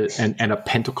and a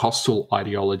Pentecostal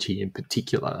ideology in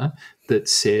particular that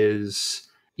says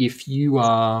if you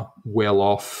are well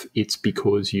off, it's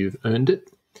because you've earned it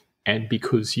and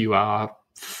because you are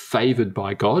favoured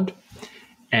by God.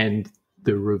 And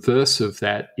the reverse of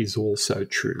that is also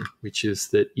true, which is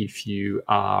that if you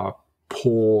are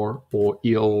poor or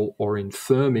ill or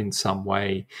infirm in some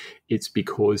way, it's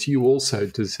because you also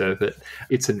deserve it.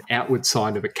 It's an outward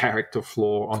sign of a character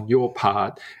flaw on your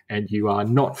part, and you are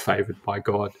not favoured by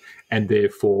God, and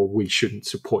therefore we shouldn't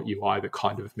support you either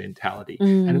kind of mentality.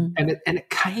 And it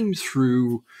came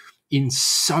through in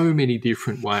so many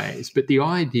different ways. But the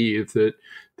idea that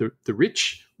the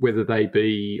rich, whether they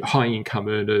be high-income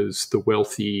earners, the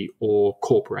wealthy, or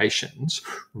corporations,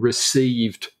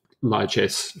 received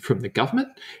largesse from the government,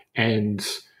 and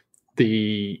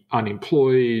the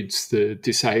unemployed, the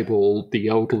disabled, the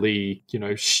elderly,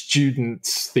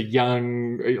 students, the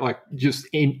young, like just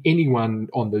anyone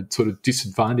on the sort of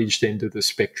disadvantaged end of the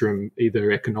spectrum,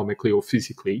 either economically or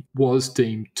physically, was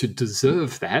deemed to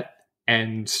deserve that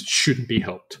and shouldn't be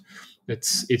helped.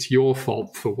 It's your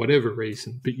fault for whatever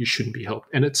reason, but you shouldn't be helped.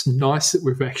 And it's nice that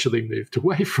we've actually moved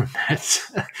away from that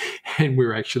and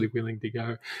we're actually willing to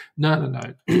go, no.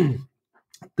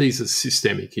 These are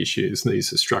systemic issues, and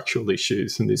these are structural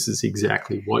issues, and this is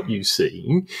exactly what you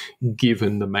see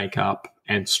given the makeup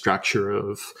and structure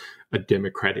of a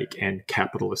democratic and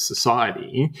capitalist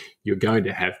society. You're going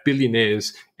to have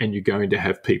billionaires and you're going to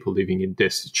have people living in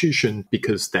destitution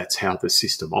because that's how the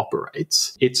system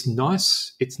operates. It's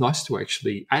nice to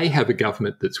actually, have a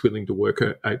government that's willing to work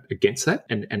against that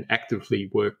and actively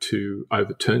work to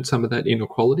overturn some of that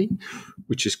inequality,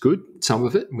 which is good, some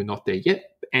of it, and we're not there yet.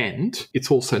 And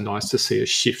it's also nice to see a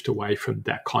shift away from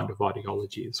that kind of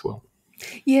ideology as well.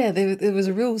 Yeah, there was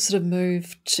a real sort of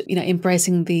move to,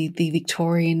 embracing the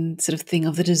Victorian sort of thing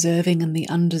of the deserving and the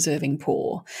undeserving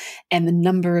poor. And the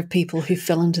number of people who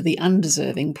fell into the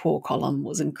undeserving poor column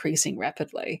was increasing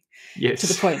rapidly. Yes. To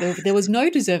the point that there was no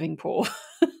deserving poor.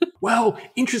 Well,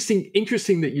 interesting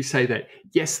that you say that.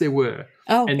 Yes, there were.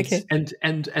 Oh, and, okay.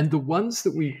 And the ones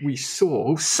that we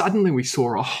saw, suddenly we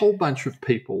saw a whole bunch of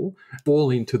people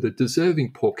fall into the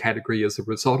deserving poor category as a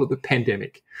result of the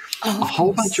pandemic. Oh, a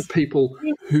whole bunch of people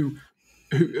who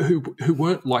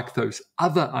weren't like those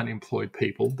other unemployed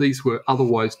people. These were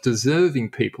otherwise deserving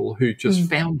people who just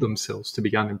found themselves to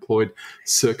be unemployed,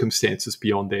 circumstances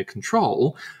beyond their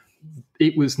control.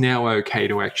 It was now okay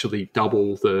to actually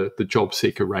double the job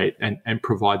seeker rate and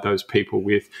provide those people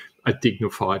with a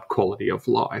dignified quality of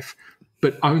life,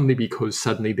 but only because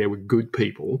suddenly there were good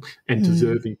people and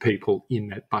deserving people in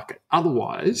that bucket.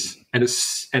 Otherwise, and as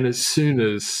soon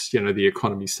as the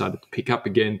economy started to pick up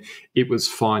again, it was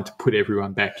fine to put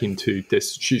everyone back into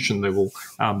destitution level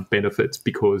benefits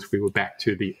because we were back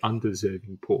to the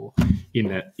undeserving poor in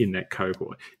that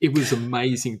cohort. It was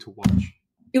amazing to watch.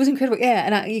 It was incredible,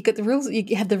 yeah. And you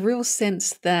had the real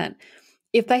sense that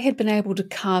if they had been able to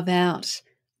carve out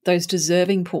those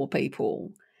deserving poor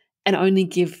people and only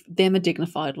give them a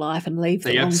dignified life and leave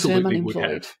the long-term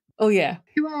unemployed. Oh, yeah.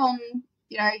 You were on,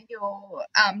 your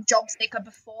job seeker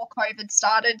before COVID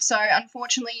started, so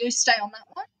unfortunately you stay on that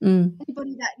one.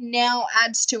 Anybody that now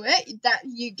adds to it, that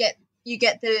you get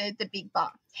the big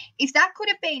buck. If that could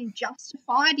have been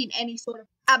justified in any sort of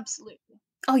absolutely.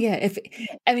 Oh, yeah.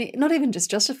 Not even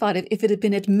just justified. If it had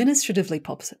been administratively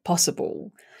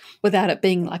possible without it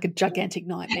being like a gigantic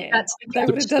nightmare, they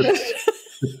would have done it.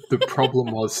 The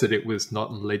problem was that it was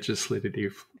not legislatively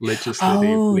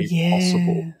possible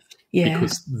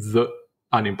because the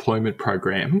unemployment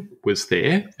program was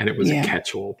there and it was a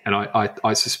catch-all. And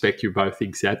I suspect you're both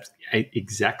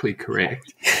exactly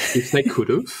correct. If they could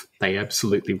have, they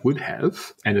absolutely would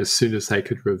have. And as soon as they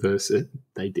could reverse it,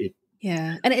 they did.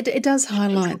 Yeah, and it does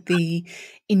highlight the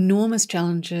enormous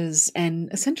challenges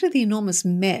and essentially the enormous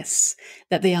mess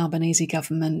that the Albanese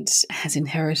government has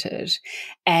inherited.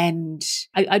 And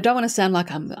I don't want to sound like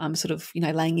I'm sort of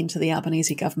laying into the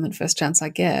Albanese government first chance I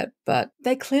get, but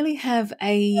they clearly have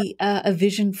a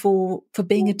vision for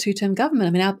being a two-term government.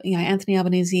 I mean, Anthony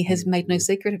Albanese has made no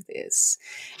secret of this,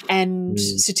 and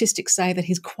statistics say that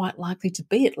he's quite likely to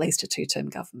be at least a two-term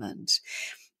government.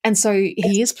 And so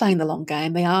he is playing the long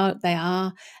game. They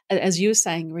are, as you were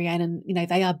saying, Rhiannon,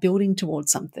 they are building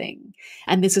towards something.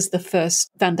 And this is the first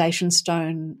foundation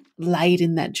stone laid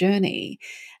in that journey.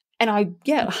 And I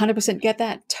 100% get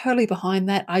that, totally behind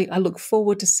that. I look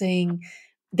forward to seeing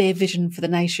their vision for the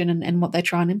nation and what they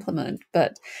try and implement.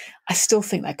 But I still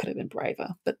think they could have been braver.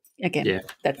 But again,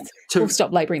 we'll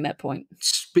stop labouring that point.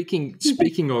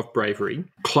 Speaking of bravery,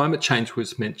 climate change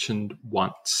was mentioned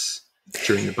once.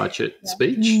 during the budget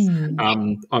speech.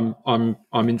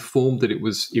 I'm informed that it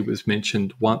was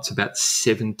mentioned once about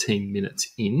 17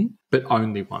 minutes in, but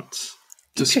only once.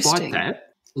 Despite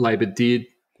that, Labor did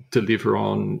deliver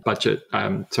on budget,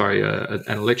 an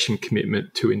election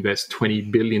commitment to invest $20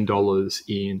 billion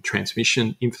in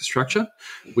transmission infrastructure,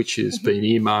 which has been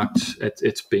earmarked.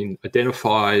 It's been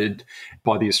identified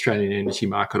by the Australian Energy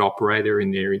Market Operator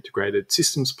in their integrated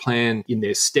systems plan, in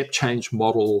their step change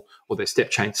model or their step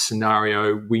change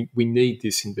scenario. We need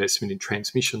this investment in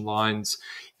transmission lines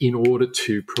in order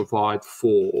to provide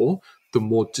for the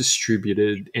more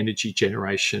distributed energy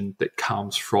generation that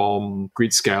comes from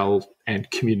grid scale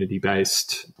and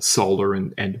community-based solar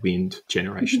and wind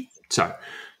generation. So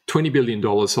 $20 billion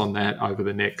on that over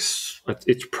the next,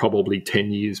 it's probably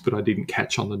 10 years, but I didn't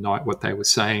catch on the night what they were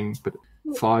saying, but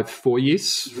 5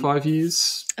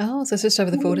 years. Oh, so it's just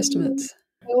over the forward estimates.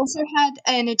 They also had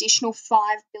an additional $5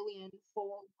 billion for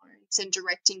loans and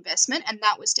direct investment, and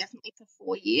that was definitely for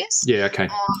 4 years. Yeah, okay.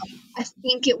 I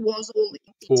think it was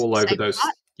all over those.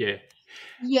 Part. Yeah.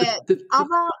 Yeah.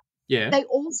 They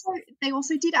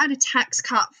also did add a tax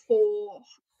cut for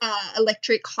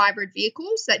electric hybrid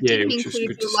vehicles that didn't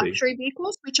include the luxury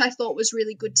vehicles, which I thought was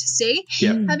really good to see.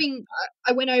 Yeah.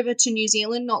 I went over to New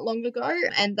Zealand not long ago,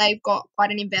 and they've got quite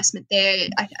an investment there.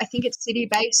 I think it's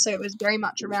city-based, so it was very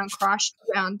much around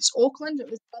Auckland.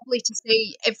 It was lovely to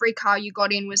see every car you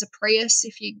got in was a Prius.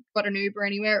 If you got an Uber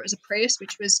anywhere, it was a Prius,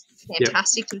 which was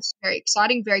fantastic. Yep. It was very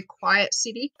exciting, very quiet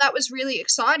city. That was really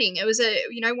exciting. It was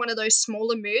one of those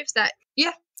smaller moves that,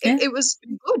 it was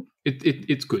good.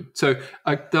 It's good. So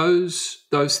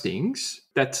those things,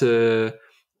 that's a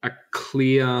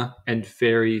clear and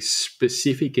very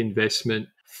specific investment,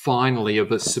 finally,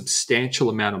 of a substantial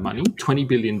amount of money. $20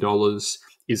 billion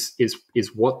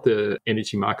is what the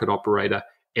energy market operator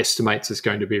estimates is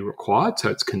going to be required. So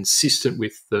it's consistent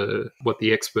with what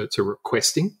the experts are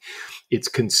requesting. It's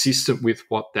consistent with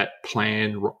what that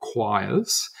plan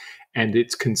requires. And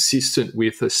it's consistent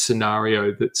with a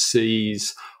scenario that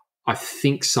sees, I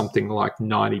think, something like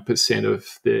 90% of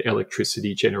the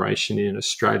electricity generation in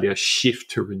Australia shift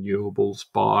to renewables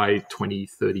by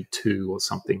 2032 or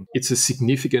something. It's a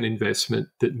significant investment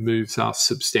that moves us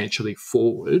substantially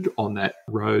forward on that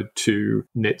road to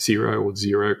net zero or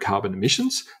zero carbon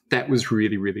emissions. That was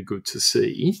really, really good to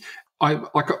see. I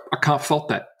can't fault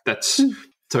that.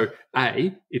 So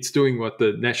it's doing what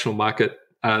the national market,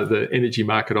 the energy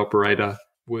market operator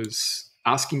was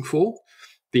asking for.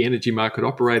 The energy market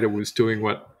operator was doing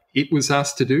what it was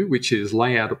asked to do, which is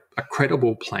lay out a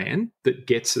credible plan that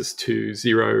gets us to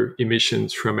zero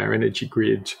emissions from our energy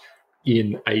grid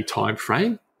in a time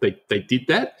frame. They did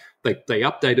that. They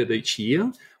update it each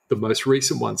year. The most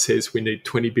recent one says we need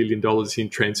 $20 billion in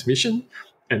transmission,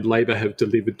 and Labor have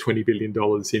delivered $20 billion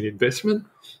in investment.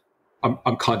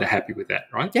 I'm kind of happy with that,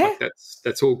 right? Yeah. Like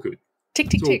that's all good. Tick,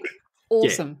 tick, tick.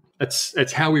 Awesome. Yeah,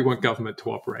 that's how we want government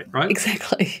to operate, right?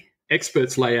 Exactly.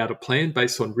 Experts lay out a plan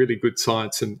based on really good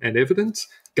science and evidence.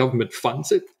 Government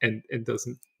funds it and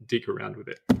doesn't dig around with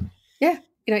it. Yeah.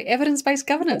 Evidence-based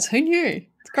governance. Who knew?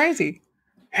 It's crazy.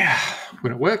 Yeah.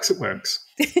 When it works, it works.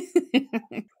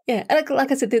 Yeah. And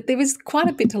like I said, there was quite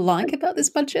a bit to like about this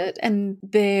budget, and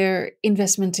their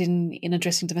investment in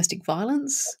addressing domestic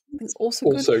violence is also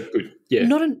good. Also good, yeah.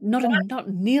 Not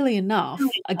nearly enough,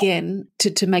 again,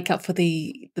 to make up for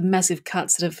the massive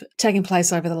cuts that have taken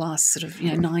place over the last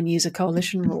 9 years of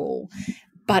coalition rule.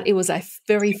 But it was a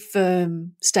very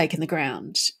firm stake in the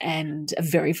ground and a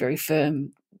very, very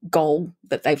firm goal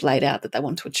that they've laid out that they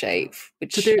want to achieve.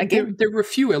 Which so there were a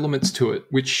few elements to it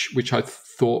which I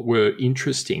thought were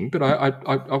interesting, but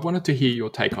I wanted to hear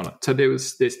your take on it. So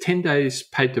there's 10 days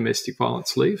paid domestic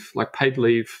violence leave, like paid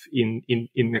leave in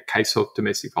the case of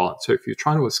domestic violence. So if you're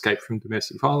trying to escape from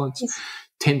domestic violence,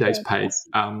 10 days paid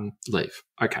leave.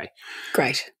 Okay,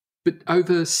 great. But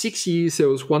over 6 years, there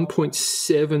was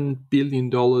 $1.7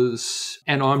 billion,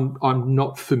 and I'm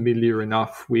not familiar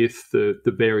enough with the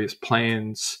various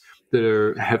plans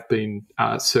that have been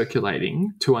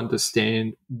circulating to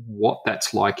understand what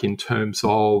that's like in terms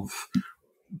of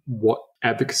what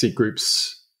advocacy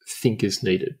groups think is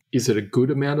needed. Is it a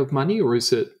good amount of money, or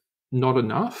is it not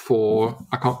enough? Or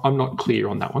I'm not clear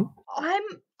on that one.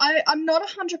 I'm not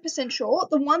 100% sure.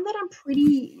 The one that I'm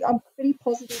pretty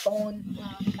positive on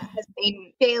that has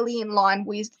been fairly in line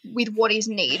with what is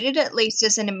needed, at least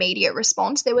as an immediate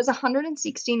response. There was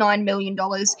 $169 million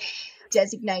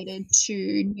designated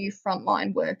to new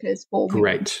frontline workers for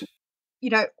Great.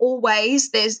 Always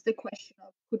there's the question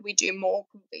of, could we do more?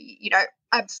 Could we,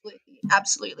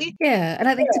 absolutely. Yeah, and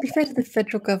I think to be fair to the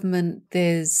federal government,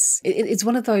 it's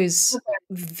one of those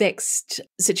vexed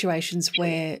situations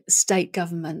where state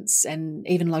governments and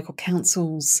even local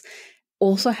councils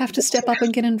also have to step up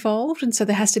and get involved. And so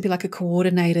there has to be like a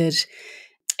coordinated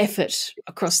effort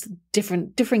across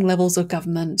differing levels of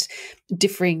government,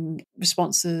 differing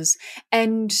responses.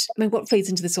 And I mean, what feeds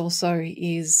into this also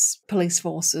is police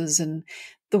forces and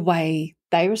the way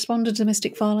they respond to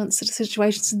domestic violence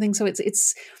situations and things. So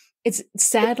it's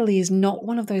sadly is not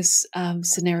one of those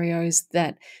scenarios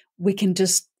that we can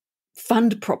just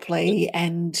fund properly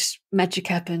and magic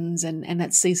happens and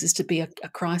that ceases to be a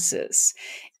crisis.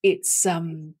 It's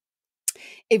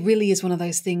it really is one of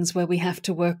those things where we have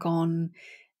to work on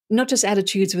not just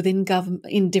attitudes within government,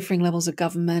 in differing levels of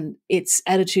government, it's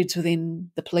attitudes within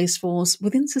the police force,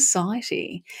 within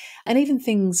society, and even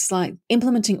things like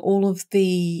implementing all of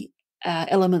the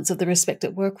elements of the Respect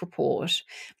at Work report.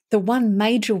 The one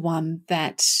major one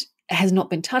that has not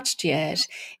been touched yet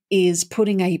is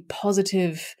putting a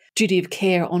positive duty of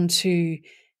care onto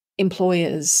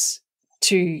employers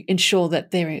to ensure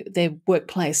that their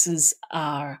workplaces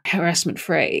are harassment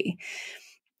free.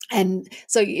 And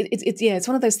so it's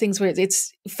one of those things where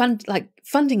it's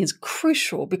funding is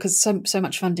crucial because so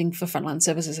much funding for frontline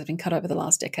services has been cut over the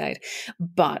last decade.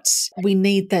 But we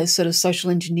need those sort of social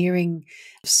engineering,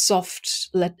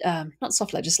 not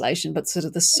soft legislation, but sort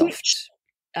of the soft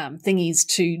thingies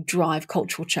to drive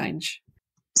cultural change.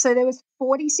 So there was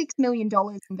 $46 million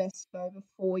invested over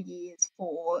 4 years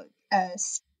for a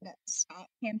start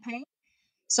campaign.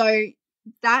 So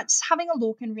that's having a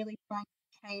look and really trying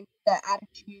to change the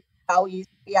attitude values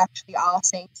we actually are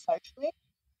seeing socially.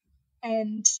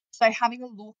 And so having a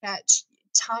look at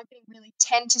targeting really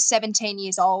 10 to 17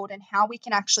 years old and how we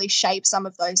can actually shape some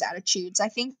of those attitudes. I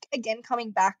think, again,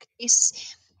 coming back,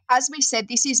 this, as we said,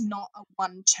 this is not a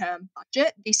one-term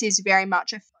budget. This is very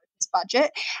much a focused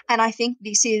budget. And I think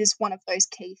this is one of those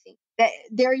key things. That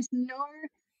there is no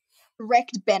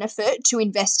direct benefit to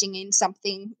investing in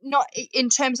something, not in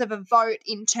terms of a vote,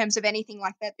 in terms of anything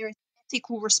like that. There is an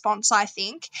ethical response, I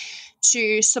think,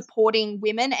 to supporting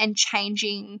women and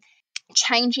changing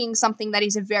something that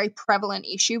is a very prevalent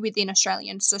issue within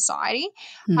Australian society.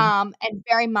 And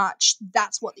very much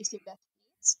that's what this investment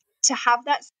is. To have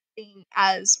that thing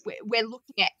as we're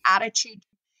looking at attitude,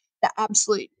 the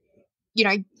absolute,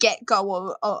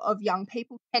 get-go of young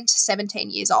people, 10 to 17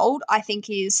 years old, I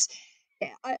think is...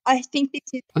 I think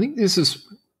this is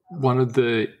one of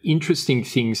the interesting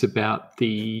things about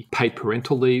the paid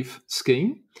parental leave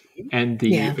scheme and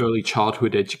the early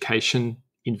childhood education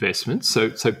investments.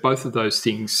 So both of those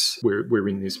things we're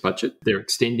in this budget. They're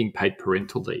extending paid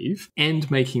parental leave and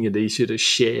making it easier to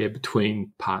share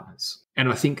between partners. And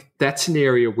I think that's an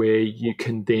area where you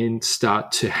can then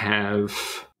start to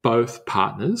have both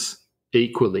partners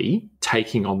equally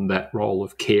taking on that role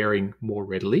of caring more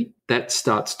readily. That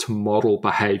starts to model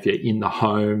behaviour in the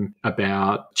home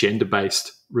about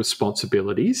gender-based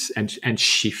responsibilities and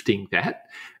shifting that.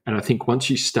 And I think once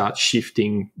you start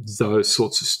shifting those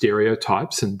sorts of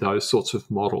stereotypes and those sorts of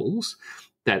models,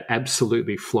 that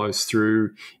absolutely flows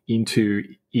through into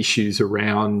issues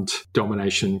around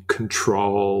domination,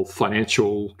 control,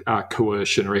 financial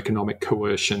coercion or economic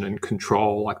coercion and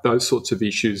control. Like those sorts of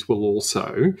issues will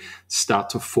also start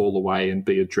to fall away and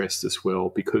be addressed as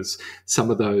well, because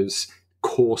some of those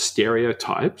core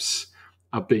stereotypes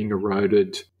are being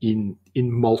eroded in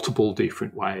multiple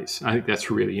different ways. I think that's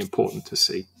really important to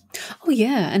see. Oh,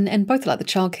 yeah. And both like the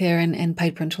childcare and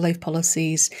paid parental leave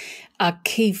policies are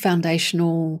key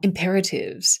foundational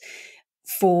imperatives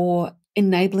for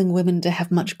enabling women to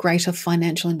have much greater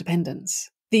financial independence.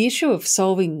 The issue of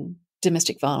solving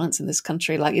domestic violence in this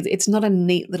country, like it's not a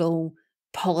neat little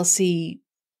policy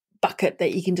bucket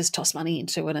that you can just toss money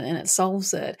into and it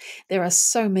solves it. There are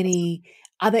so many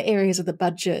other areas of the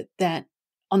budget that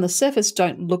on the surface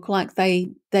don't look like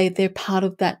they're part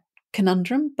of that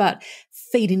conundrum, but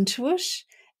feed into it.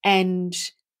 And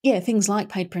things like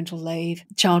paid parental leave,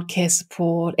 childcare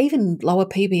support, even lower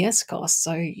PBS costs,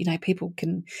 so people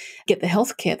can get the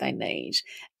healthcare they need.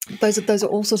 Those are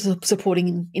all sorts of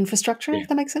supporting infrastructure. If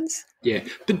that makes sense. Yeah,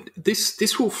 but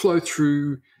this will flow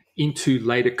through into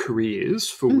later careers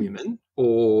for women,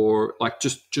 or like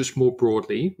just more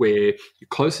broadly, where you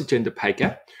close the gender pay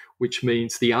gap, which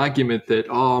means the argument that,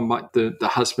 the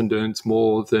husband earns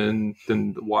more than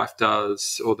the wife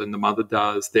does or than the mother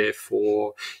does,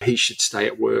 therefore he should stay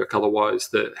at work, otherwise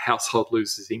the household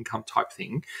loses income type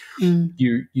thing.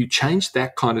 You change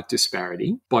that kind of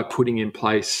disparity by putting in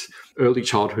place early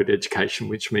childhood education,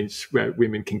 which means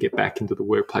women can get back into the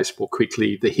workplace more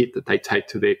quickly. The hit that they take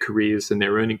to their careers and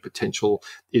their earning potential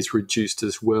is reduced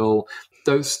as well.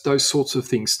 those sorts of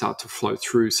things start to flow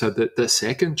through, so that the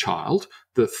second child,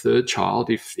 the third child,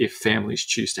 if families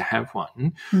choose to have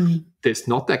one, there's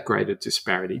not that great a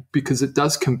disparity, because it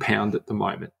does compound at the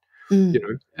moment.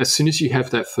 As soon as you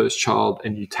have that first child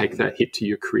and you take that hit to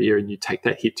your career and you take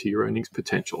that hit to your earnings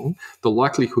potential, the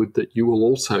likelihood that you will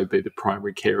also be the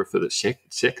primary carer for the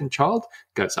second child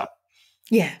goes up.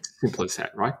 Yeah. Simple as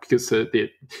that, right? Because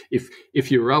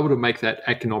if you're able to make that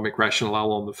economic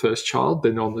rationale on the first child,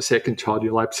 then on the second child,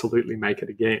 you'll absolutely make it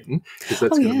again, because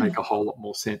that's going to make a whole lot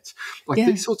more sense.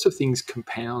 These sorts of things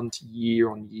compound year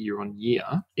on year on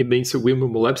year. It means that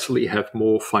women will absolutely have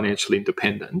more financial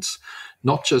independence,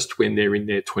 not just when they're in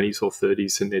their 20s or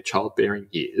 30s and their childbearing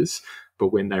years, but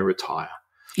when they retire.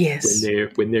 Yes.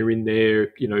 When they're in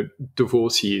their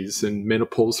divorce years and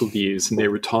menopausal years and their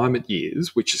retirement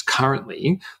years, which is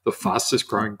currently the fastest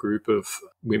growing group of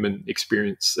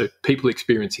people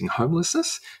experiencing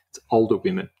homelessness. It's older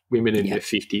women in their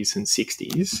 50s and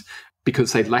 60s,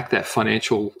 because they lack that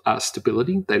financial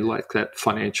stability. They lack that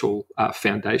financial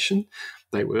foundation.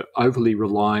 They were overly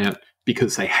reliant,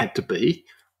 because they had to be,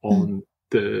 on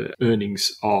the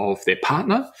earnings of their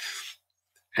partner.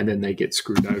 And then they get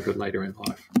screwed over later in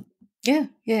life. Yeah.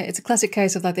 It's a classic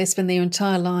case of they spend their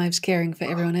entire lives caring for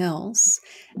everyone else,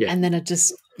 and then are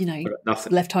just,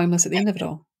 left homeless at the end of it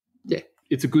all. Yeah,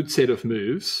 it's a good set of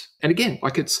moves. And again,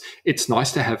 it's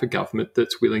nice to have a government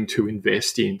that's willing to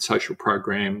invest in social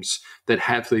programs that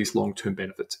have these long-term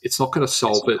benefits. It's not going to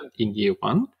solve it in year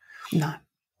one. No.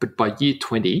 But by year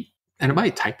 20, and it may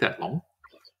take that long,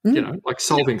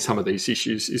 solving some of these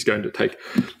issues is going to take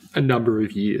a number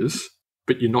of years.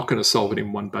 But you're not going to solve it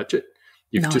in one budget.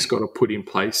 You've just got to put in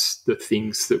place the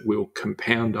things that will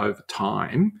compound over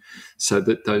time, so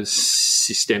that those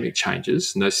systemic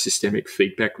changes and those systemic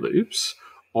feedback loops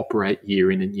operate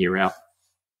year in and year out.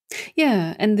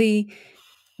 Yeah, and the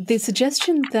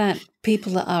suggestion that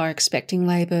people are expecting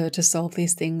Labor to solve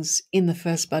these things in the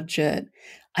first budget,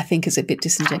 I think, is a bit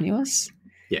disingenuous.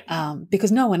 Yeah.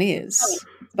 Because no one is.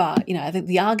 But, I think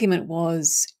the argument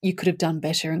was you could have done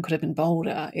better and could have been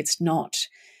bolder. It's not,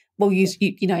 well, you're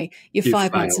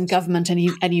 5 months in government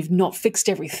and you've not fixed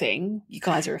everything. You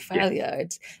guys are a failure.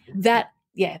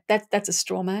 Yeah. That's a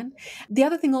straw man. The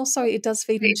other thing also, it does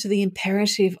feed into the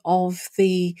imperative of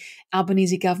the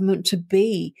Albanese government to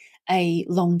be a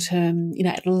long-term,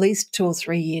 at least 2 or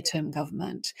 3 year term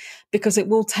government, because it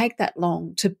will take that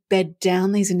long to bed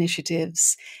down these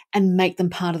initiatives and make them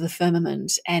part of the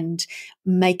firmament and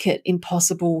make it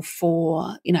impossible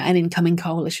for, an incoming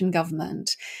coalition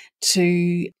government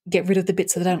to get rid of the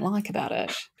bits that they don't like about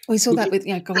it. We saw that with,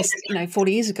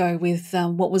 40 years ago with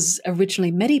what was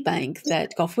originally Medibank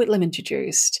that Gough Whitlam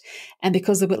introduced. And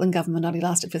because the Whitlam government only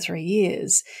lasted for 3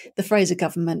 years, the Fraser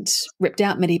government ripped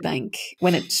out Medibank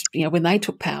when they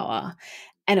took power.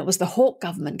 And it was the Hawke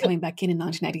government coming back in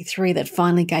 1983 that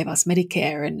finally gave us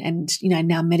Medicare. And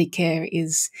now Medicare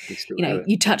is,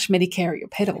 you touch Medicare at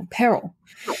your peril.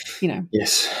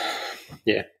 Yes.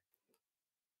 Yeah.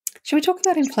 Shall we talk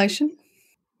about inflation?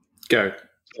 Go.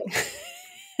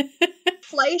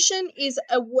 Inflation is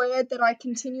a word that I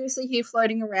continuously hear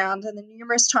floating around, and the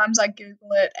numerous times I Google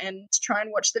it and try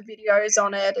and watch the videos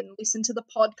on it and listen to the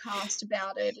podcast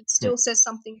about it, it still says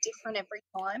something different every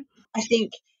time. I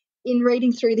think in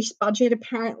reading through this budget,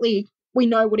 apparently we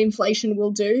know what inflation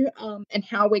will do and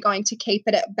how we're going to keep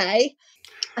it at bay.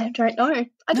 I don't know.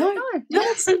 I don't know. No,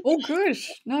 it's all good.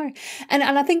 No. And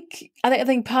I think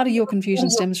part of your confusion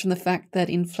stems from the fact that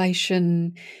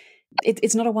inflation,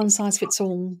 it's not a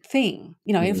one-size-fits-all thing.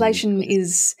 Inflation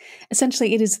is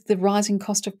essentially, it is the rising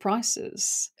cost of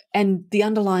prices, and the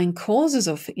underlying causes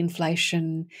of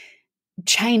inflation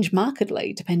change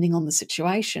markedly depending on the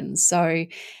situation. So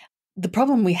the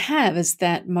problem we have is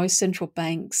that most central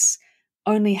banks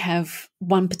only have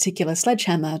one particular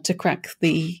sledgehammer to crack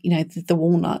the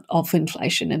walnut of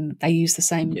inflation, and they use the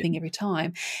same thing every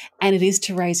time. And it is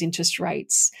to raise interest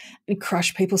rates and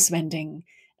crush people's spending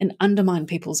and undermine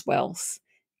people's wealth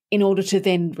in order to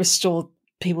then restore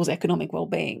people's economic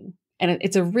well-being. And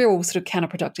it's a real sort of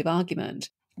counterproductive argument.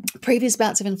 Previous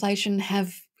bouts of inflation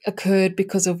have occurred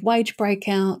because of wage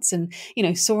breakouts and,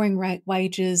 soaring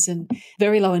wages and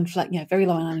very low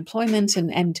unemployment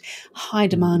and high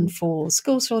demand for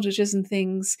skill shortages and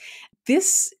things.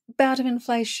 This bout of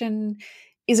inflation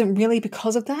isn't really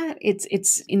because of that.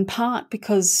 It's in part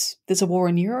because there's a war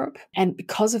in Europe, and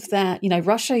because of that,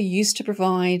 Russia used to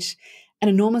provide an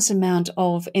enormous amount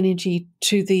of energy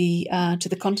to the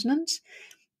continent.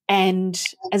 And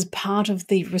as part of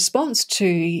the response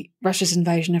to Russia's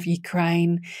invasion of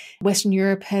Ukraine, Western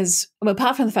Europe has, well,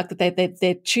 apart from the fact that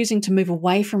they're choosing to move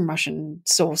away from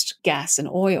Russian-sourced gas and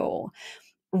oil,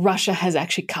 Russia has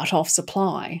actually cut off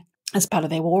supply as part of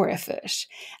their war effort.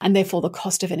 And therefore, the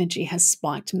cost of energy has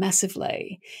spiked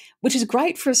massively, which is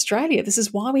great for Australia. This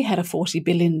is why we had a $40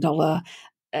 billion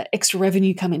extra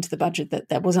revenue come into the budget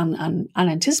that was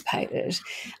unanticipated,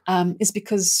 is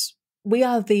because we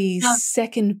are the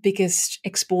second biggest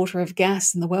exporter of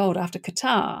gas in the world after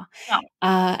Qatar.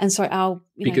 And so our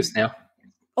biggest now.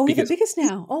 Oh, we're the biggest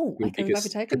now. Oh, we're okay, we've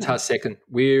overtaken them. Qatar second.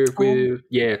 We're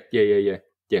yeah.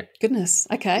 Goodness.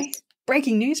 Okay.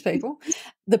 Breaking news, people.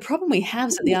 The problem we have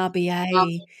is that the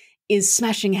RBA is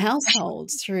smashing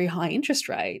households through high interest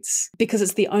rates because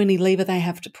it's the only lever they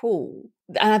have to pull.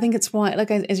 And I think it's why,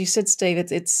 like as you said, Steve,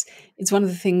 it's one of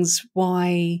the things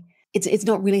why it's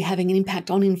not really having an impact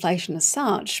on inflation as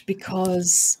such,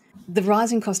 because the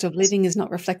rising cost of living is not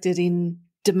reflected in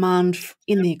demand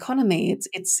in the economy.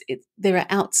 There are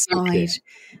outside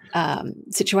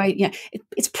situation. Yeah,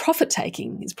 it's profit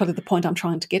taking is probably the point I'm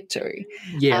trying to get to.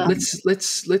 Yeah,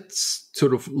 let's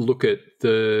sort of look at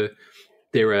there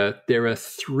are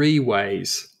three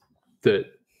ways that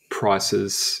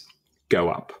prices go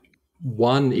up.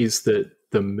 One is that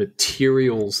the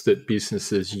materials that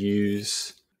businesses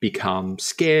use become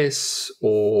scarce,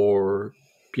 or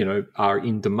are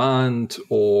in demand,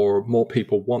 or more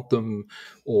people want them,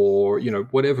 or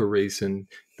whatever reason,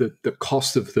 the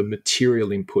cost of the material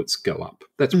inputs go up.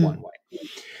 That's one way.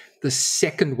 The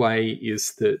second way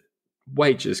is that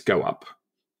wages go up.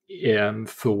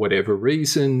 For whatever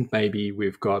reason, maybe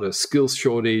we've got a skills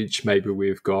shortage, maybe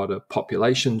we've got a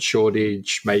population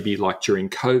shortage, maybe like during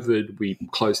COVID, we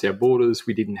closed our borders,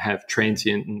 we didn't have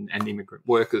transient and immigrant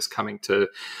workers coming to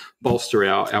bolster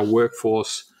our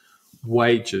workforce.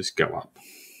 Wages go up.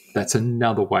 That's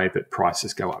another way that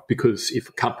prices go up, because if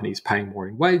a company's paying more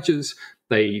in wages,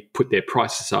 they put their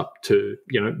prices up to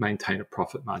maintain a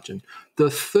profit margin.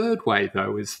 The third way,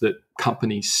 though, is that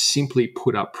companies simply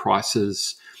put up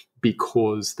prices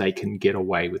because they can get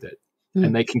away with it.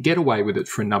 And they can get away with it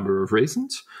for a number of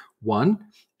reasons. One,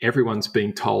 everyone's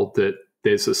being told that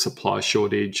there's a supply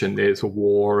shortage and there's a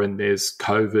war and there's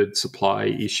COVID supply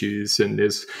issues and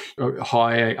there's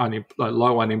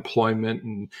low unemployment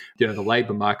and the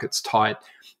labour market's tight.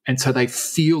 And so they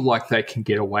feel like they can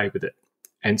get away with it.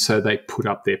 And so they put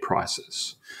up their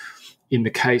prices. In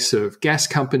the case of gas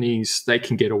companies, they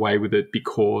can get away with it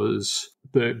because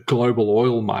the global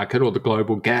oil market or the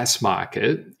global gas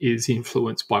market is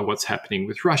influenced by what's happening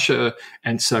with Russia.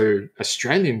 And so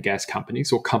Australian gas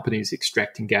companies or companies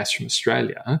extracting gas from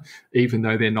Australia, even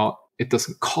though it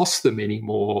doesn't cost them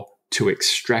anymore to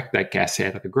extract that gas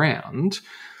out of the ground,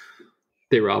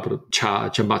 they're able to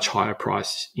charge a much higher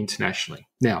price internationally.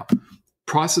 Now,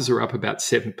 prices are up about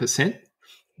 7%.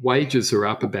 Wages are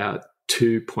up about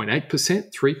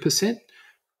 2.8%, 3%.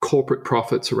 Corporate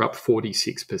profits are up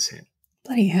 46%.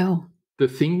 Bloody hell. The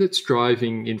thing that's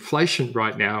driving inflation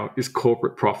right now is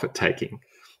corporate profit taking.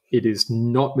 It is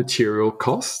not material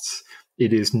costs.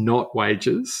 It is not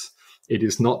wages. It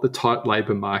is not the tight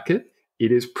labour market.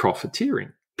 It is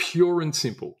profiteering, pure and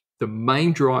simple. The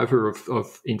main driver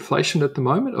of inflation at the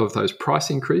moment, of those price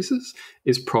increases,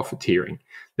 is profiteering.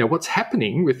 Now, what's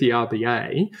happening with the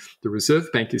RBA, the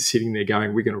Reserve Bank is sitting there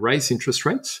going, we're going to raise interest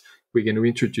rates. We're going to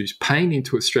introduce pain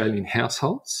into Australian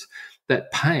households.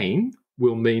 That pain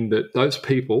will mean that those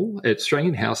people,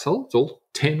 Australian households, all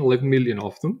 10, 11 million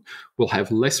of them, will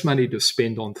have less money to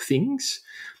spend on things.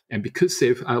 And because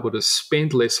they're able to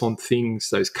spend less on things,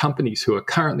 those companies who are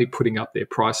currently putting up their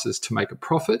prices to make a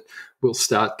profit will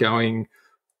start going,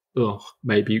 oh,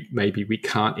 maybe we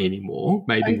can't anymore.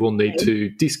 Maybe we'll need to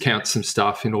discount some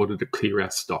stuff in order to clear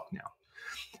our stock now.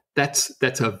 That's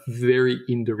a very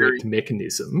indirect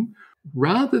mechanism,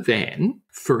 rather than,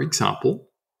 for example,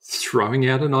 throwing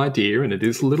out an idea, and it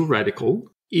is a little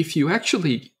radical, if you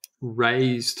actually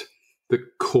raised the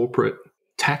corporate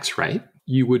tax rate,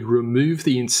 you would remove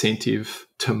the incentive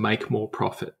to make more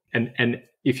profit. And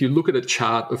if you look at a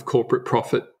chart of corporate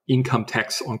profit, income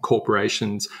tax on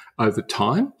corporations over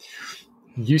time,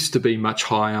 used to be much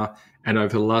higher, and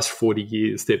over the last 40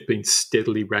 years, they've been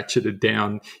steadily ratcheted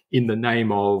down in the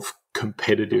name of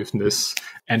competitiveness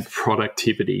and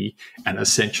productivity. And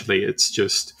essentially,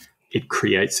 it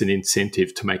creates an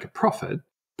incentive to make a profit,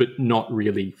 but not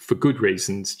really for good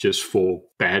reasons, just for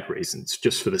bad reasons,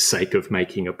 just for the sake of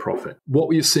making a profit. What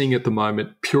we're seeing at the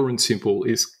moment, pure and simple,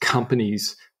 is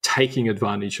companies taking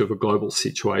advantage of a global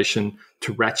situation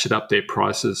to ratchet up their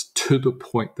prices to the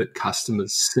point that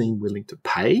customers seem willing to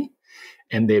pay.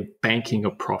 and they're banking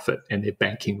a profit, and they're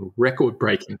banking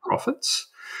record-breaking profits.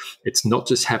 It's not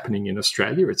just happening in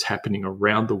Australia, it's happening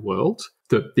around the world.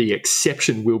 The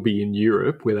exception will be in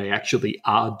Europe, where they actually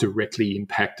are directly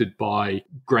impacted by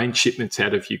grain shipments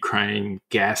out of Ukraine,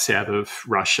 gas out of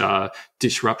Russia,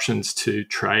 disruptions to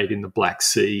trade in the Black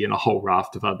Sea, and a whole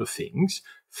raft of other things.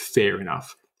 Fair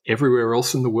enough. Everywhere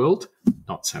else in the world,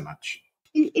 not so much.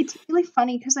 It's really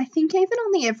funny because I think even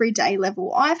on the everyday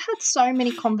level, I've had so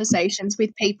many conversations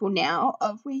with people now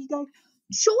of where you go,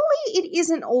 surely it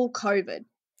isn't all COVID.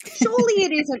 Surely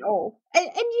it isn't all. And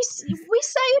we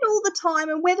say it all the time,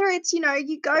 and whether it's,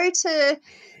 you go to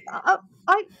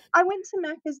I went to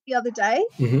Macca's the other day,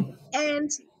 and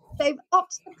they've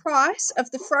upped the price of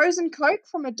the frozen Coke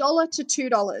from $1 to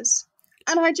 $2.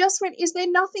 And I just went, is there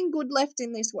nothing good left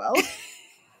in this world?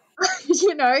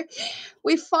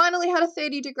 We finally had a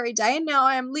 30-degree day, and now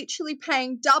I am literally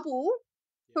paying double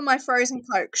for my frozen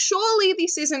Coke. Surely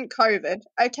this isn't COVID,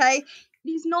 okay? It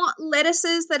is not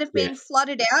lettuces that have been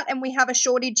flooded out and we have a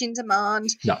shortage in demand.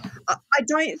 No. I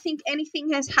don't think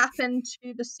anything has happened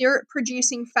to the syrup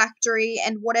producing factory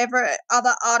and whatever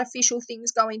other artificial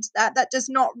things go into that. That does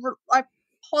not, I'm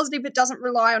positive it doesn't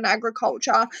rely on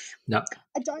agriculture. No.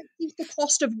 I don't think the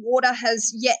cost of water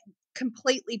has yet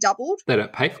completely doubled. They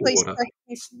don't pay for water.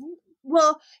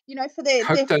 Well, for their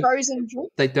frozen drink.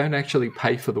 They don't actually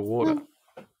pay for the water.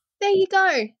 There you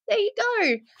go.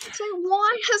 So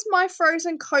why has my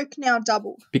frozen Coke now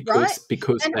doubled? Because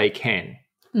they can.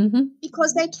 Mm-hmm.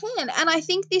 Because they can. And I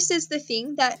think this is the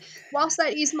thing that, whilst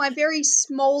that is my very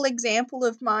small example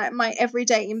of my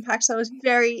everyday impacts, I was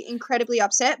very incredibly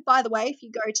upset. By the way, if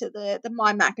you go to the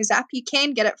My Macca's app, you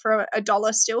can get it for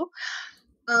 $1 still.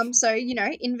 So,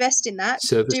 invest in that.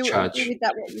 Service do charge. with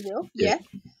that what you will. Yeah.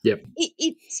 Yep.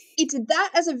 It's that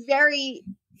as a very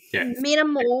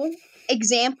minimal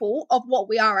example of what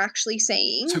we are actually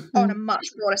seeing on a much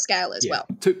broader scale as well.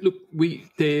 So look,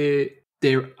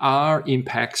 there are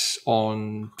impacts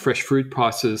on fresh food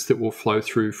prices that will flow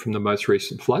through from the most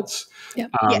recent floods.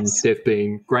 Yep. There have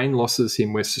been grain losses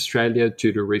in West Australia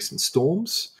due to recent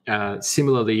storms.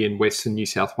 Similarly, in Western New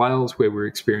South Wales, where we're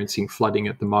experiencing flooding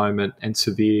at the moment and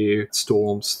severe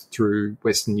storms through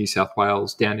Western New South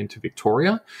Wales down into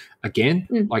Victoria. Again,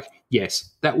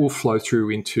 yes, that will flow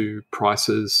through into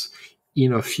prices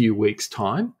in a few weeks'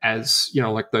 time, as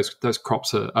those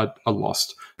crops are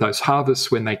lost. Those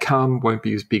harvests, when they come, won't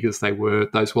be as big as they were.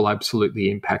 Those will absolutely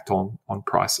impact on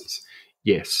prices.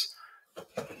 Yes.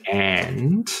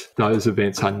 And those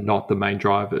events are not the main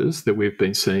drivers that we've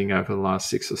been seeing over the last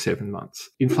 6 or 7 months.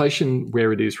 Inflation,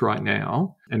 where it is right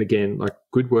now, and again,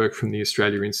 good work from the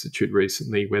Australia Institute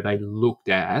recently, where they looked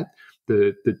at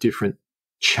the different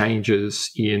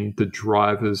changes in the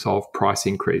drivers of price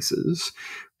increases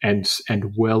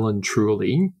and well and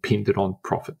truly pinned it on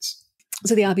profits.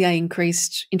 So the RBA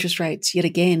increased interest rates yet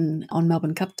again on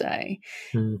Melbourne Cup Day.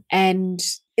 And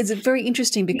it's very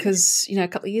interesting because, a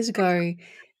couple of years ago,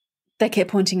 they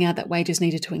kept pointing out that wages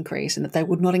needed to increase and that they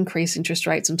would not increase interest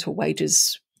rates until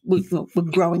wages were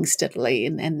growing steadily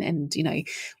and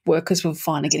workers were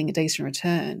finally getting a decent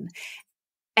return.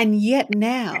 And yet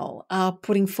now are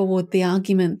putting forward the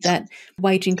argument that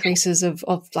wage increases of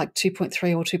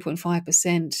 2.3 or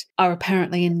 2.5% are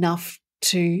apparently enough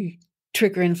to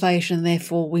trigger inflation, and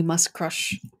therefore we must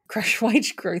crush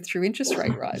wage growth through interest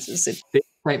rate rises. Their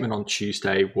statement on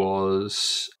Tuesday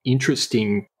was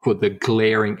interesting for the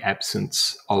glaring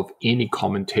absence of any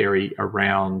commentary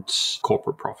around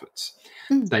corporate profits.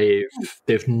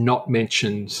 They've not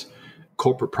mentioned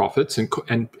corporate profits, and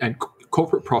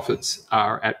corporate profits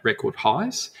are at record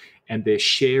highs, and their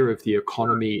share of the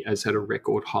economy is at a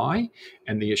record high,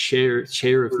 and the share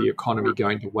of the economy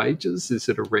going to wages is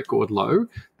at a record low.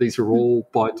 These are all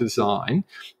by design,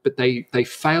 but they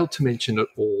failed to mention at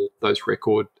all those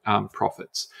record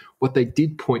profits. What they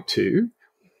did point to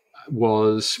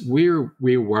was we're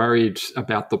worried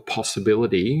about the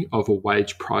possibility of a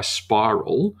wage price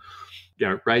spiral,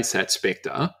 raise that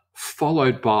spectre,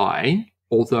 followed by,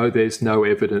 although there's no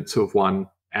evidence of one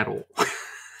at all.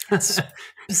 That's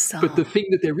bizarre. But the thing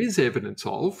that there is evidence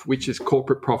of, which is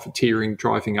corporate profiteering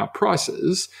driving up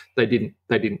prices, they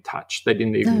didn't touch. They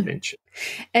didn't even mention.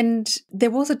 And there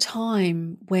was a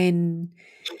time when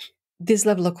this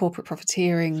level of corporate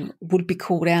profiteering would be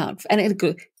called out, and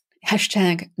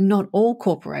hashtag not all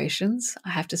corporations, I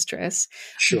have to stress,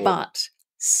 Sure. but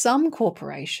some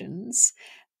corporations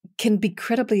can be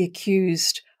credibly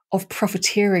accused of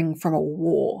profiteering from a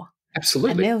war.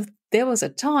 Absolutely. And there was a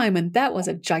time, and that was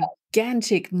a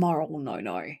gigantic moral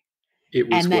no-no. It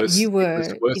was and that worse, you were,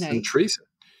 it was worse than treason.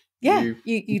 Yeah,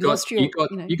 you lost your,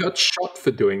 you got shot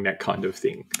for doing that kind of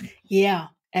thing. Yeah.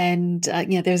 And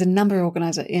there's a number of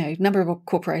number of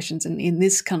corporations in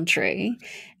this country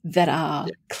that are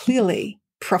clearly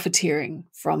profiteering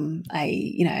from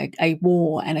a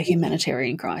war and a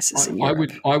humanitarian crisis in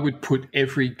Europe. I would put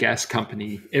every gas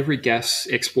company, every gas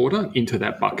exporter into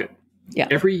that bucket. Yeah.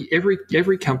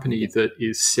 Every company that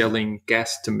is selling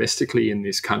gas domestically in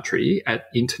this country at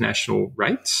international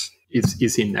rates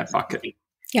is in that bucket.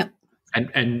 Yeah.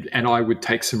 And I would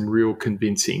take some real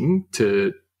convincing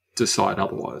to decide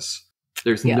otherwise.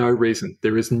 There's no reason.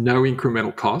 There is no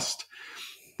incremental cost.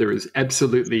 There is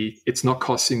absolutely, it's not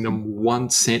costing them 1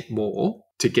 cent more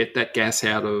to get that gas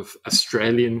out of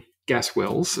Australian gas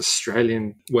wells,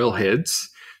 Australian wellheads,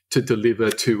 to deliver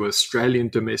to Australian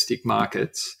domestic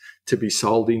markets, to be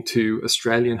sold into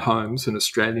Australian homes and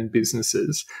Australian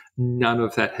businesses. None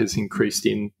of that has increased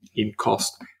in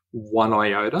cost one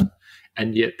iota,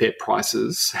 and yet their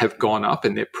prices have gone up,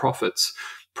 and their profits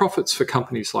for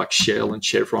companies like Shell and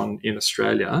Chevron in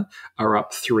Australia are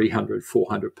up 300,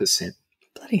 400%.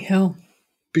 Bloody hell.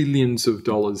 Billions of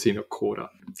dollars in a quarter.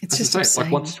 It's just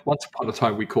insane. Like once upon a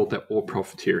time we called that war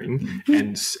profiteering,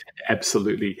 and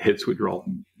absolutely heads would roll.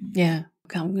 Yeah.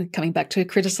 Coming back to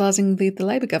criticising the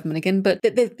Labor government again, but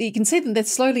you can see that they're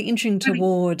slowly inching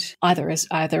toward either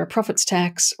a profits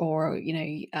tax or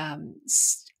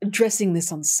addressing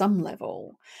this on some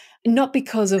level, not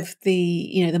because of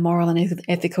the moral and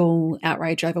ethical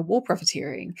outrage over war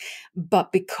profiteering,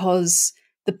 but because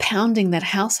the pounding that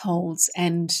households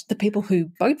and the people who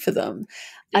vote for them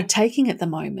are taking at the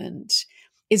moment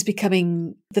is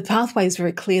becoming, the pathway is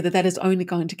very clear that is only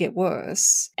going to get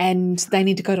worse, and they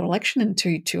need to go to election in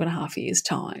 2.5 years'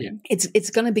 time. Yeah.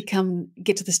 It's going to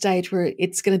get to the stage where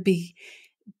it's going to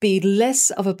be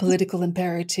less of a political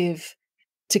imperative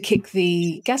to kick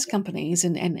the gas companies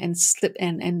and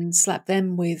slap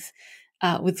them with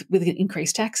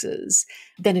increased taxes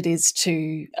than it is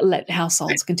to let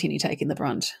households continue taking the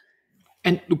brunt.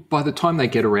 And look, by the time they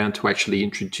get around to actually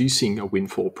introducing a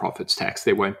windfall profits tax,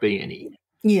 there won't be any.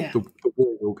 Yeah. The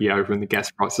war will be over and the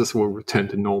gas prices will return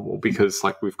to normal because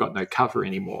we've got no cover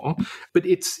anymore. But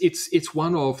it's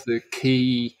one of the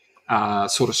key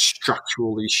sort of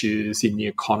structural issues in the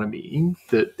economy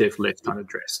that they've left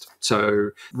unaddressed.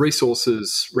 So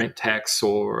resources rent tax,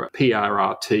 or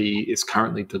PRRT, is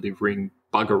currently delivering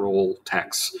bugger all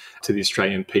tax to the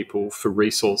Australian people for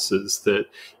resources that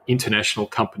international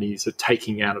companies are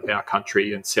taking out of our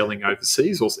country and selling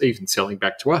overseas, or even selling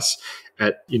back to us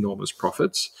at enormous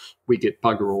profits. We get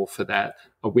bugger all for that.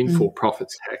 A windfall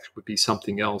profits tax would be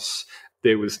something else.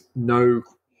 There was no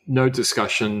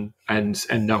discussion and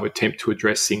no attempt to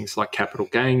address things like capital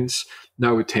gains,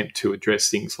 no attempt to address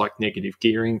things like negative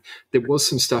gearing. There was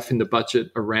some stuff in the budget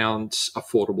around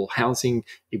affordable housing.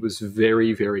 It was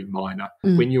very, very minor.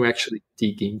 When you actually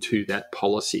dig into that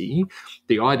policy,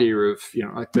 the idea of,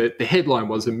 the headline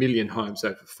was 1 million homes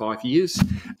over 5 years.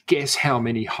 Guess how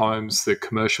many homes the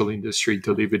commercial industry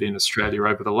delivered in Australia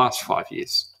over the last 5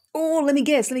 years? Oh, let me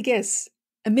guess.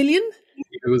 1 million?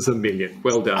 It was 1 million.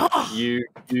 Well done. Oh.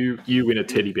 You win a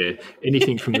teddy bear.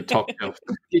 Anything from the top shelf.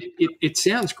 It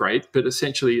sounds great, but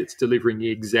essentially it's delivering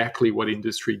exactly what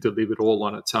industry delivered all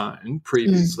on its own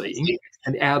previously.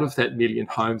 And out of that 1 million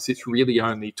homes, it's really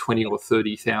only 20 or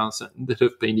 30,000 that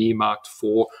have been earmarked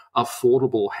for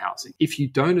affordable housing. If you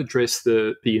don't address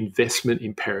the investment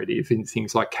imperative in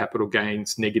things like capital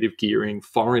gains, negative gearing,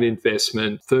 foreign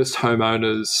investment, first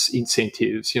homeowners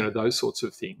incentives, those sorts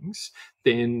of things,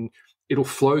 then it'll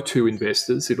flow to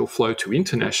investors, it'll flow to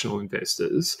international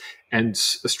investors, and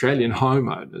Australian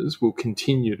homeowners will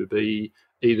continue to be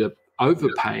either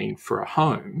overpaying for a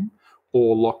home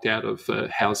or locked out of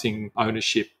housing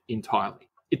ownership entirely.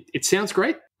 It sounds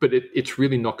great, but it's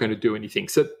really not going to do anything.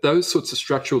 So those sorts of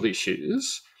structural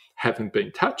issues haven't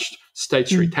been touched.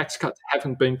 Stage 3 tax cuts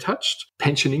haven't been touched.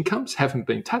 Pension incomes haven't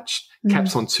been touched.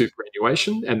 Caps on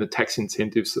superannuation and the tax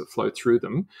incentives that flow through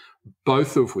them,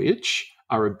 both of which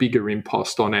are a bigger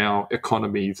impost on our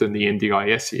economy than the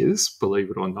NDIS is, believe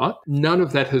it or not. None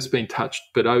of that has been touched,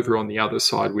 but over on the other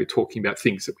side, we're talking about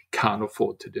things that we can't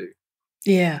afford to do.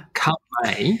 Yeah. Come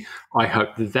May, I hope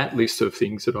that list of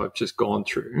things that I've just gone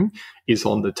through is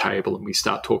on the table and we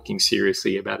start talking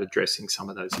seriously about addressing some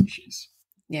of those issues.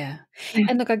 Yeah.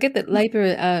 And look, I get that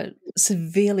Labor are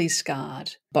severely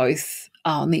scarred, both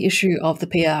on the issue of the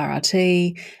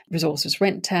PRRT, resources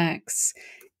rent tax,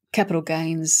 capital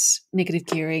gains, negative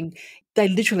gearing. They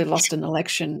literally lost an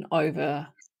election over,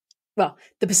 well,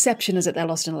 the perception is that they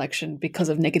lost an election because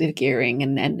of negative gearing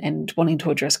and wanting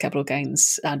to address capital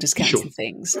gains discounts and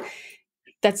things.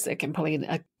 That's completely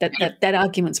that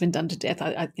argument's been done to death.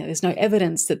 There's no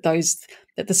evidence that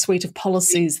the suite of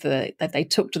policies that they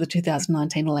took to the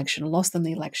 2019 election lost them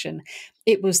the election.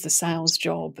 It was the sales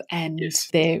job and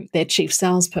their chief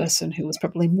salesperson who was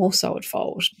probably more so at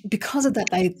fault. Because of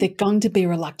that, they're going to be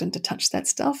reluctant to touch that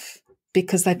stuff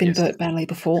because they've been burnt badly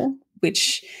before.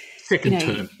 Which second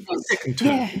term,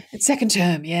 it's second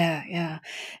term, yeah.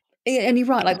 And you're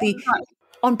right,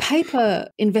 on paper,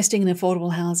 investing in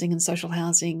affordable housing and social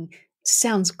housing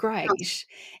sounds great,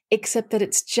 except that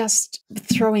it's just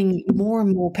throwing more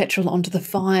and more petrol onto the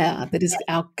fire that is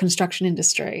our construction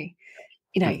industry.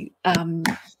 The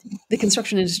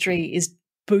construction industry is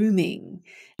booming.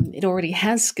 It already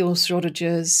has skills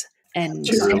shortages and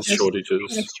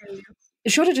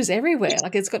shortages everywhere.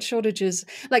 Like it's got shortages.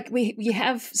 Like you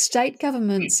have state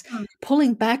governments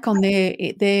pulling back on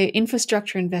their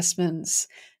infrastructure investments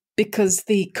because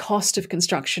the cost of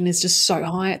construction is just so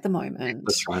high at the moment.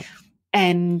 That's right.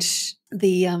 And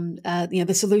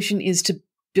the solution is to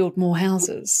build more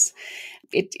houses.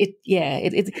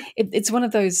 It's one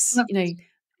of those,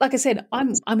 like I said,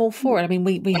 I'm all for it. I mean,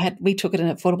 we took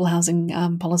an affordable housing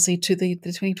policy to the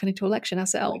 2022 election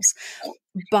ourselves,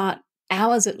 but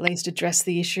ours at least addressed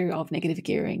the issue of negative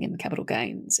gearing and capital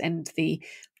gains and the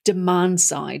demand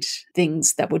side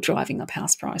things that were driving up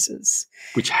house prices,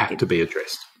 which have to be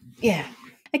addressed. Yeah.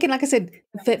 Again, like I said,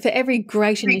 for every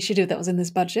great initiative that was in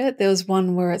this budget, there was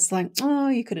one where it's like, oh,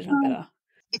 you could have done better.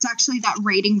 It's actually that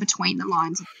reading between the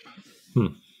lines.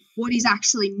 What is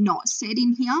actually not said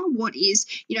in here, what is,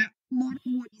 a lot of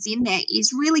what is in there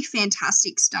is really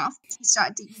fantastic stuff. You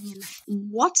start digging in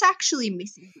what's actually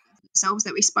missing themselves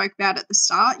that we spoke about at the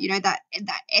start, that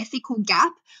ethical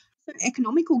gap,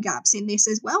 economical gaps in this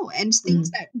as well, and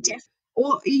things that to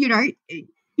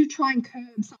try and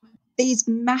curb some of these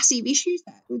massive issues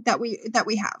that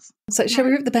we have. So shall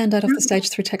we rip the Band-Aid off the stage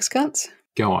 3 tax cuts?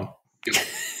 Go on.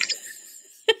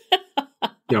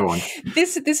 Go on.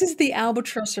 This is the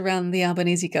albatross around the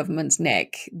Albanese government's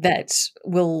neck that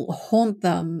will haunt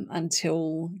them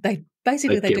until they do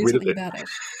something about it.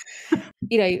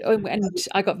 And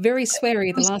I got very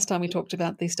sweary the last time we talked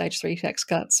about the stage 3 tax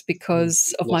cuts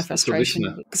because of my frustration.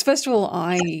 Because first of all,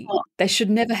 they should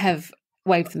never have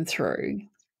waved them through.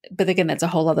 But again, that's a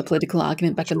whole other political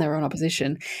argument back when they were in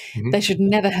opposition. They should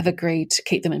never have agreed to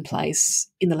keep them in place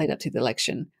in the lead up to the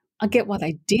election. I get why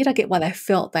they did. I get why they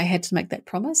felt they had to make that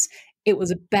promise. It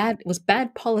was bad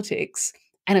politics,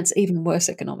 and it's even worse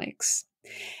economics.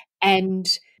 And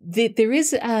there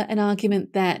is an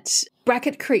argument that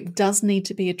bracket creep does need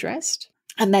to be addressed,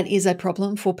 and that is a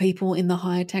problem for people in the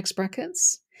higher tax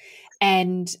brackets.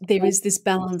 And there is this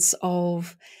balance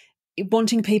of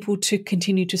wanting people to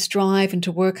continue to strive and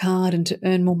to work hard and to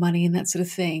earn more money and that sort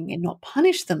of thing and not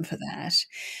punish them for that.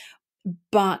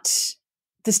 But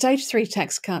the stage 3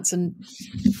 tax cuts, and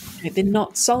they're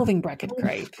not solving bracket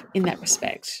creep in that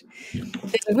respect.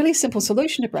 There's a really simple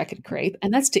solution to bracket creep,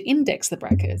 and that's to index the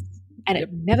brackets, and it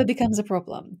never becomes a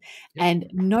problem. And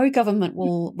no government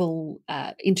will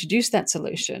introduce that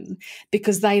solution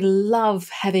because they love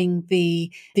having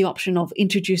the option of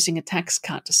introducing a tax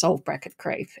cut to solve bracket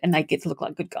creep, and they get to look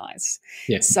like good guys.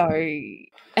 Yeah. So,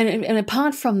 and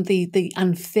apart from the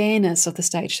unfairness of the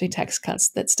stage 3 tax cuts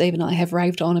that Steve and I have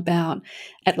raved on about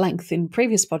at length in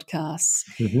previous podcasts,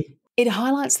 it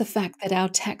highlights the fact that our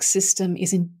tax system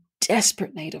is in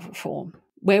desperate need of reform.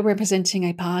 We're representing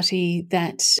a party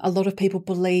that a lot of people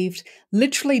believed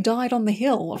literally died on the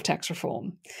hill of tax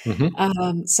reform.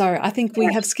 So I think we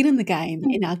have skin in the game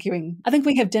in arguing. I think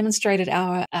we have demonstrated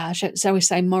our, shall we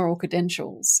say, moral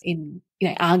credentials in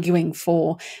arguing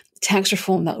for tax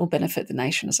reform that will benefit the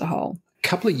nation as a whole. A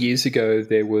couple of years ago,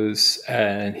 there was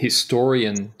an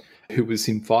historian who was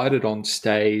invited on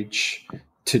stage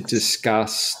to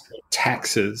discuss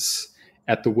taxes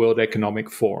at the World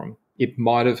Economic Forum. It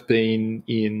might have been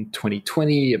in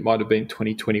 2020, it might have been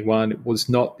 2021. It was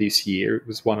not this year. It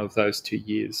was one of those 2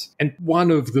 years. And one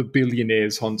of the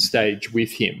billionaires on stage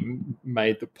with him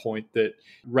made the point that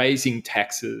raising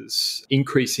taxes,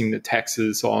 increasing the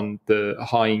taxes on the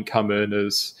high-income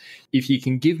earners, if you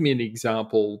can give me an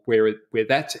example where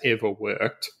that's ever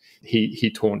worked, he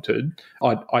taunted,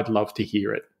 I'd love to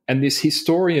hear it. And this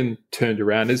historian turned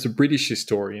around, as a British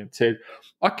historian, said,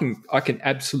 I can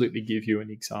absolutely give you an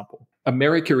example.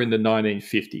 America in the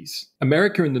 1950s.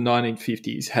 America in the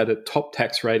 1950s had a top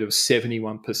tax rate of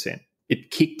 71%.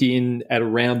 It kicked in at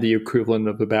around the equivalent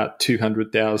of about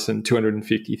 $200,000,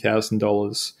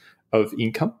 $250,000 of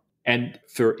income. And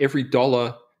for every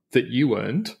dollar that you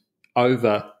earned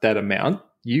over that amount,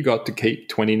 you got to keep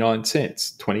 29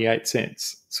 cents, 28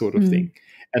 cents sort of thing.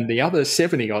 and the other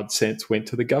 70 odd cents went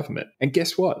to the government. And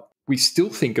guess what? We still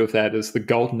think of that as the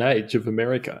golden age of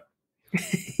America.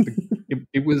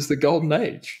 It was the golden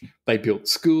age. They built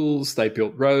schools, they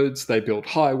built roads, they built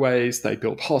highways, they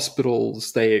built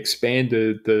hospitals, they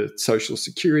expanded the social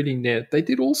security net. They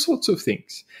did all sorts of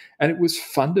things. And it was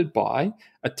funded by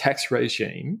a tax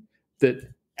regime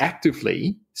that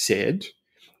actively said,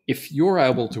 if you're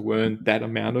able to earn that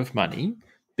amount of money,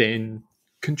 then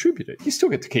contribute it. You still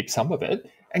get to keep some of it.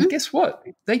 And guess what?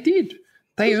 They did.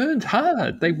 They earned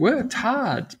hard. They worked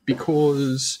hard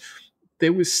because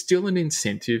there was still an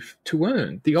incentive to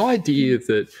earn. The idea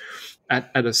that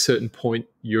at a certain point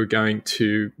you're going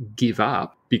to give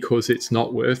up because it's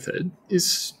not worth it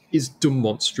is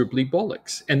demonstrably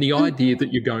bollocks. And the idea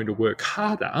that you're going to work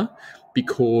harder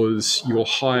because your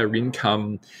higher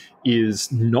income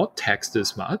is not taxed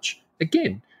as much,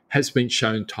 again, has been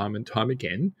shown time and time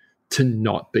again to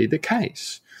not be the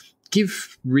case.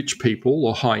 Give rich people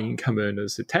or high income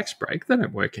earners a tax break. They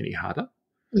don't work any harder.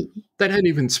 They don't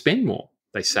even spend more.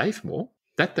 They save more.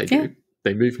 That they do.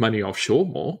 They move money offshore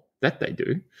more. That they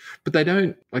do. But they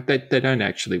don't they don't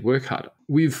actually work harder.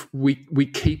 We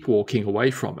keep walking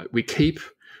away from it. We keep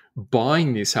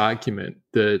buying this argument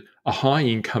that a high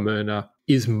income earner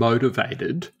is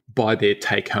motivated by their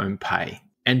take home pay.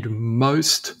 And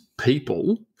most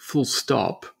people, full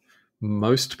stop,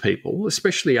 most people,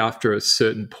 especially after a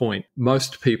certain point,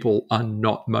 most people are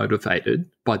not motivated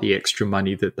by the extra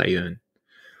money that they earn.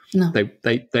 No.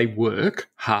 They work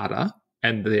harder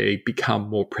and they become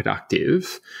more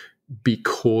productive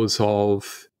because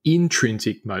of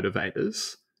intrinsic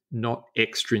motivators, not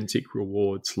extrinsic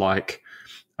rewards like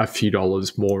a few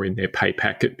dollars more in their pay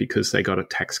packet because they got a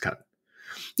tax cut.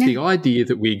 Yeah. The idea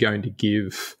that we're going to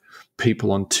give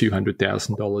people on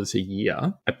 $200,000 a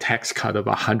year a tax cut of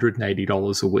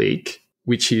 $180 a week,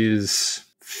 which is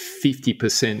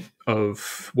 50%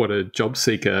 of what a job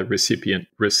seeker recipient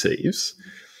receives,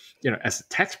 as a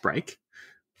tax break,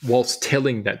 whilst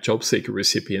telling that job seeker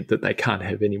recipient that they can't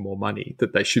have any more money,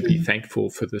 that they should be thankful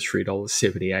for the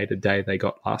 $3.78 a day they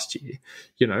got last year,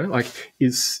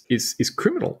 is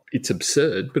criminal. It's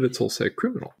absurd, but it's also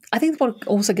criminal. I think what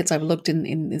also gets overlooked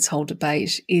in this whole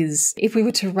debate is if we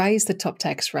were to raise the top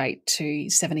tax rate to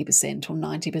 70% or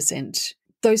 90%,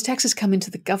 those taxes come into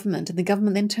the government and the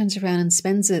government then turns around and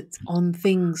spends it on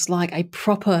things like a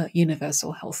proper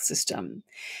universal health system,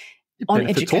 on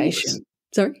education.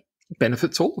 Sorry?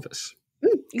 Benefits all of us.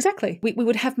 Exactly. We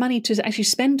would have money to actually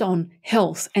spend on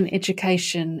health and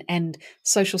education and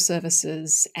social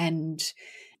services and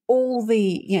all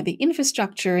the the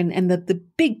infrastructure and the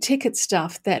big ticket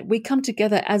stuff that we come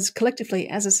together as collectively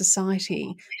as a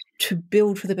society to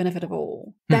build for the benefit of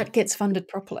all. That gets funded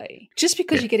properly. Just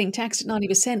because you're getting taxed at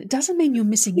 90%, it doesn't mean you're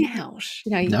missing out.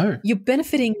 No. You're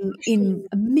benefiting in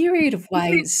a myriad of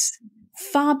ways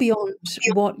far beyond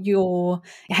what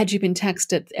had you been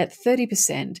taxed at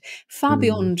 30%, far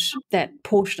beyond that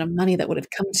portion of money that would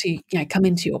have come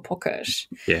into your pocket.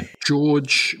 Yeah.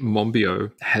 George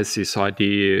Monbiot has this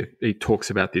idea, he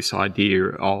talks about this idea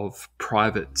of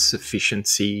private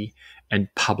sufficiency and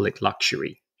public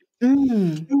luxury.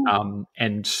 And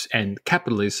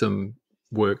capitalism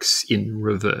works in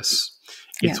reverse.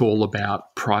 It's all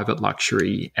about private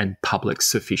luxury and public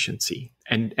sufficiency.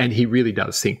 And he really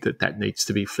does think that needs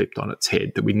to be flipped on its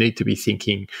head, that we need to be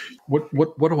thinking, what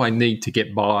do I need to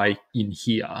get by in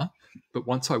here? But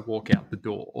once I walk out the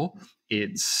door,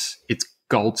 it's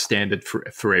gold standard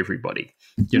for everybody.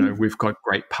 We've got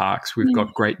great parks, we've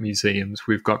got great museums,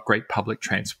 we've got great public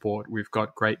transport, we've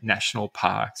got great national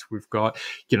parks, we've got,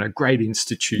 great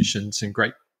institutions and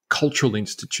great cultural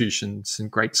institutions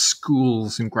and great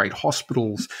schools and great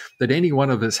hospitals that any one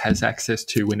of us has access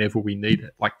to whenever we need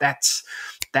it. Like that's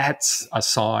a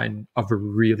sign of a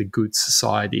really good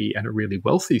society and a really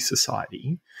wealthy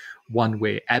society, one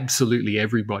where absolutely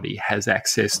everybody has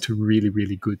access to really,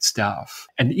 really good stuff.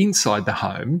 And inside the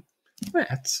home,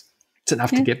 it's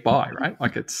enough to get by, right?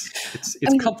 Like it's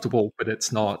comfortable, but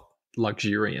it's not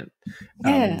luxuriant.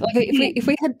 If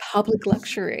we had public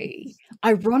luxury,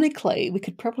 ironically, we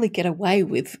could probably get away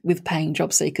with paying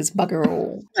job seekers bugger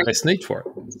all. Less need for it.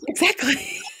 Exactly.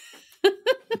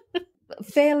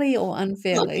 Fairly or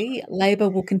unfairly, Labor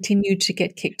will continue to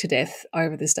get kicked to death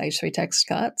over the stage 3 tax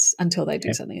cuts until they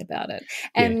do something about it.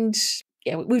 And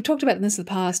we've talked about this in the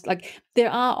past. Like, there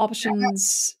are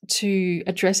options to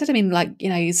address it. I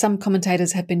mean, some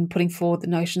commentators have been putting forward the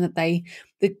notion that the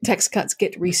tax cuts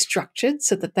get restructured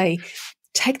so that they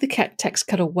take the tax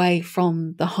cut away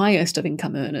from the highest of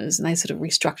income earners and they sort of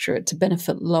restructure it to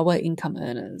benefit lower income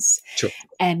earners. Sure.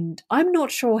 And I'm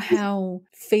not sure how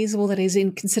feasible that is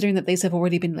in considering that these have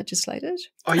already been legislated.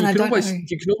 Oh, you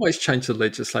can always change the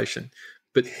legislation.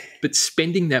 But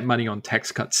spending that money on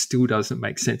tax cuts still doesn't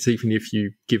make sense, even if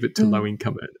you give it to low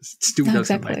income earners. It still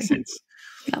doesn't make sense.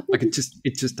 No. Like it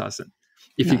just doesn't.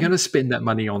 If you're going to spend that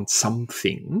money on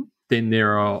something, then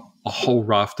there are a whole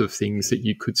raft of things that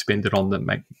you could spend it on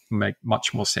that make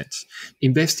much more sense.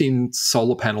 Invest in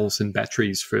solar panels and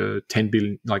batteries for 10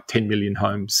 million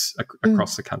homes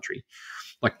across the country.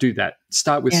 Like, do that.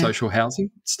 Start with social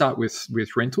housing. Start with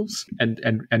rentals,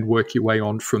 and work your way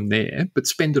on from there. But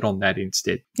spend it on that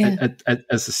instead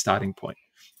as a starting point.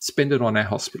 Spend it on our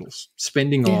hospitals.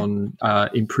 Spending on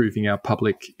improving our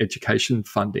public education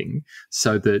funding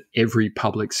so that every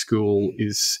public school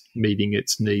is meeting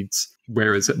its needs.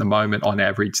 Whereas at the moment, on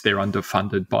average, they're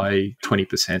underfunded by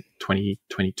 20%,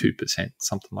 22%,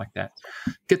 something like that.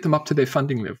 Get them up to their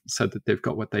funding level so that they've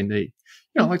got what they need.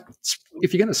 You know, like,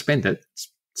 if you're going to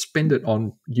spend it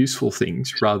on useful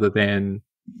things rather than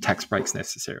tax breaks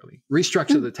necessarily.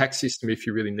 Restructure the tax system if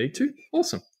you really need to.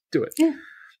 Awesome. Do it. Yeah.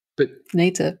 But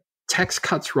need to. Tax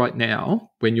cuts right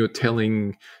now, when you're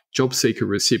telling job seeker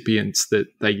recipients that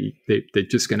they're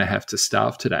just going to have to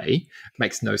starve today,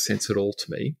 makes no sense at all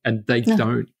to me. And they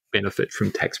don't benefit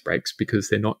from tax breaks because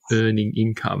they're not earning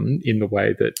income in the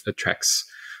way that attracts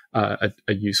a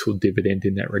useful dividend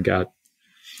in that regard.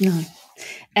 No.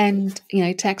 And, you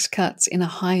know, tax cuts in a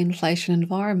high inflation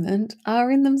environment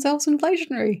are in themselves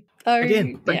inflationary. So,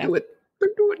 again, don't do it.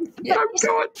 Don't do it. Yeah. Don't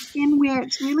do it. And where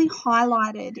it's really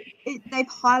highlighted, they've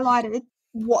highlighted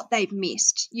what they've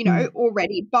missed, you know,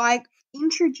 already by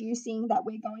introducing that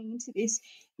we're going into this,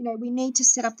 you know, we need to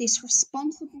set up this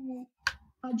responsible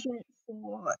budget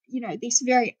for, you know, this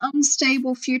very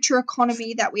unstable future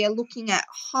economy that we are looking at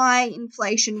high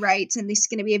inflation rates, and this is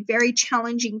going to be a very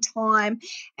challenging time,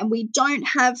 and we don't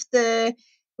have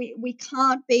we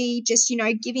can't be just, you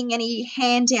know, giving any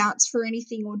handouts for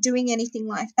anything or doing anything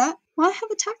like that. Why have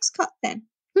a tax cut then?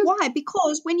 Why?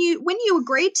 Because when you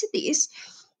agreed to this,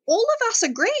 all of us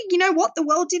agreed, you know what, the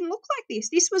world didn't look like this.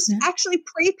 This was actually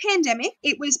pre-pandemic.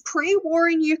 It was pre-war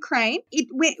in Ukraine.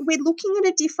 We're looking at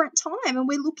a different time, and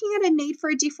we're looking at a need for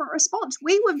a different response.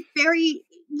 We were very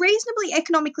reasonably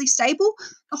economically stable.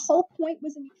 The whole point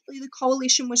was initially the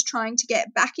coalition was trying to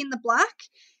get back in the black,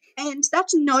 and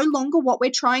that's no longer what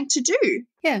we're trying to do.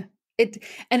 Yeah.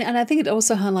 And I think it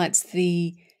also highlights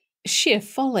the sheer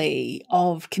folly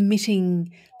of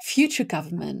committing future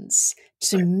governments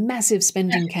to massive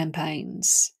spending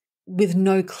campaigns with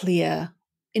no clear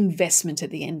investment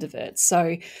at the end of it.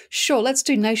 So, sure, let's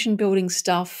do nation-building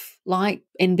stuff like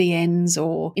NBNs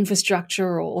or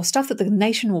infrastructure or stuff that the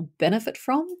nation will benefit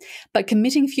from, but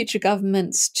committing future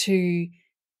governments to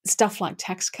stuff like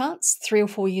tax cuts 3 or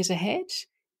 4 years ahead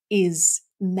is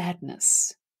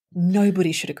madness.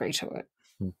 Nobody should agree to it.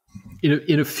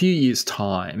 In a few years'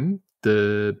 time,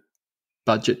 the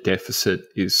budget deficit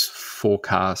is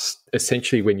forecast,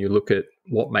 essentially when you look at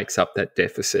what makes up that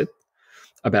deficit,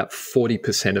 about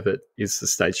 40% of it is the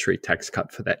stage 3 tax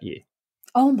cut for that year.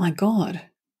 Oh my God.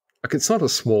 Like, it's not a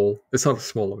small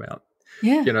amount.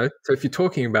 Yeah. You know, so if you're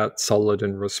talking about solid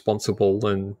and responsible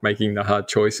and making the hard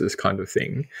choices kind of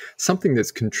thing, something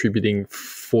that's contributing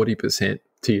 40%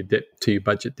 to your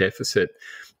budget deficit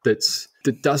that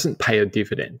doesn't pay a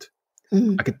dividend.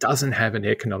 Like, it doesn't have an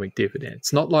economic dividend.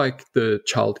 It's not like the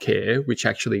childcare, which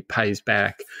actually pays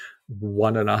back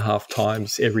 1.5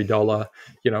 times every dollar,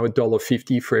 you know,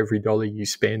 $1.50 for every dollar you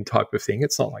spend type of thing.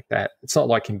 It's not like that. It's not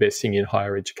like investing in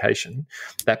higher education.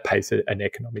 That pays an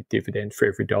economic dividend for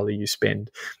every dollar you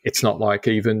spend. It's not like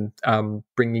even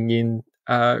bringing in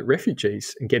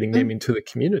refugees and getting them into the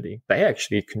community. They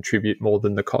actually contribute more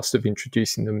than the cost of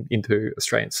introducing them into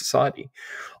Australian society.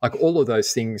 Like, all of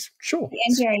those things, sure.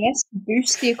 The NDIS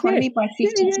boosts the economy by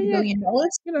 $52 billion.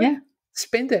 You know,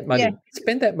 spend that money. Yeah.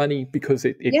 Spend that money because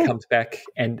it comes back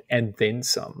and then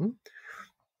some.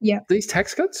 Yeah. These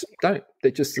tax cuts don't.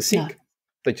 They're just a sink.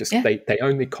 No. They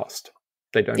only cost.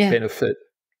 They don't benefit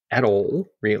at all,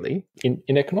 really, in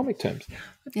economic terms.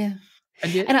 Yeah.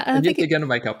 And yet they're going to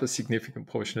make up a significant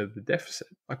portion of the deficit.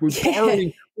 Like,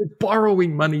 we're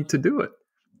borrowing money to do it.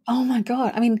 Oh my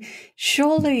God. I mean,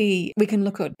 surely we can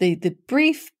look at the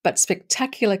brief but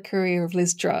spectacular career of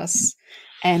Liz Truss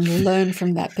and learn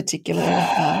from that particular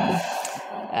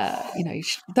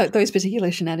those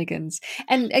particular shenanigans.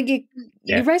 And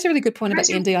you raised a really good point about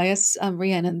the NDIS,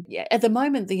 Rhiannon. And at the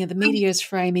moment, the media is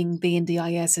framing the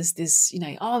NDIS as this,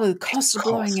 the costs are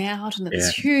blowing out and it's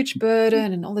a huge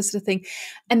burden and all this sort of thing.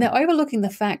 And they're overlooking the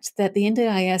fact that the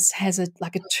NDIS has a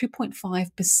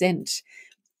 2.5%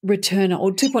 return,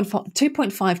 or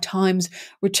 2.5 times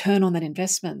return on that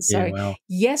investment. So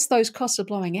yes, those costs are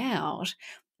blowing out,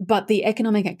 but the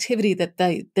economic activity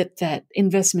that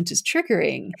investment is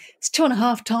triggering is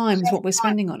 2.5 times what we're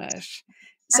spending on it.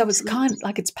 So It's kind of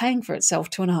like it's paying for itself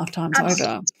 2.5 times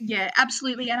over. Yeah,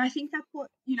 absolutely. And I think that's what,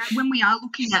 when we are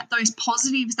looking at those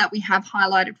positives that we have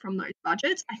highlighted from those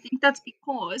budgets, I think that's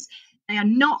because they are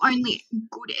not only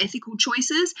good ethical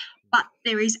choices, but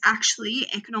there is actually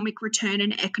economic return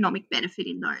and economic benefit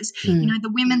in those.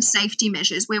 The women's safety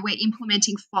measures where we're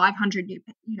implementing 500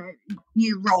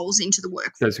 new roles into the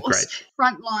workforce. Those are great.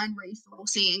 Frontline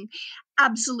resourcing.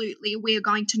 Absolutely. We are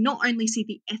going to not only see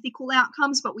the ethical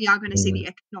outcomes, but we are going to see the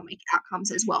economic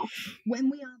outcomes as well. When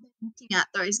we are looking at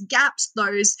those gaps,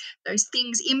 those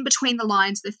things in between the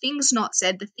lines, the things not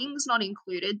said, the things not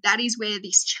included, that is where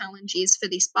this challenge is for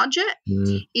this budget.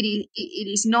 It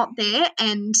is not there,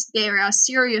 and there are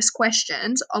serious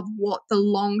questions of what the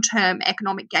long-term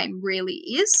economic gain really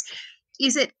is.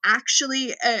 Is it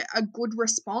actually a good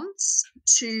response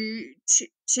to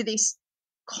this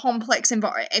complex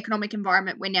economic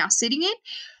environment we're now sitting in,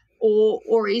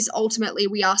 or is ultimately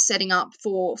we are setting up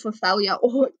for failure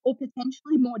or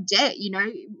potentially more debt?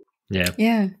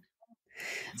 Yeah.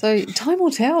 So time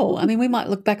will tell. I mean, we might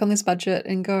look back on this budget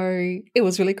and go, it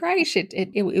was really great.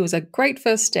 It was a great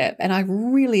first step, and I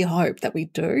really hope that we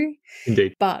do.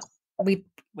 Indeed. But we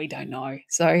don't know.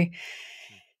 So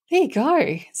there you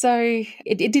go. So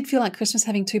it did feel like Christmas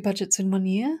having 2 budgets in 1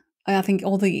 year. I think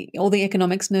all the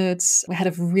economics nerds, we had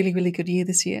a really, really good year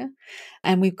this year,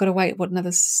 and we've got to wait,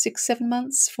 another 6-7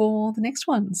 months for the next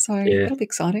one. So it'll be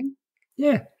exciting.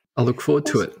 Yeah, I look forward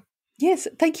to it. Yes,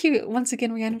 thank you once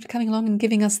again, Rhiannon, for coming along and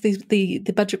giving us the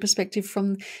budget perspective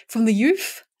from the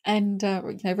youth and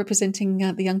representing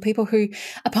the young people who,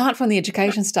 apart from the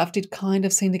education stuff, did kind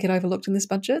of seem to get overlooked in this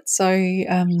budget. So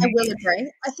I will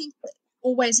agree. I think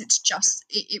always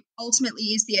it ultimately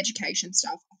is the education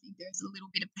stuff. I think there's a little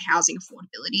bit of the housing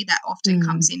affordability that often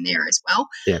comes in there as well.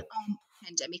 Yeah.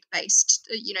 Pandemic based,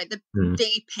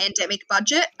 the pandemic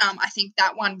budget. I think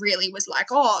that one really was like,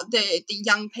 the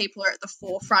young people are at the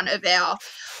forefront of our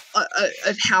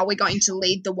of how we're going to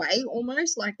lead the way.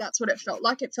 Almost like that's what it felt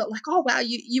like. It felt like, oh wow,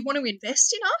 you want to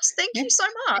invest in us? Thank you so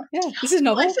much. Yeah, this is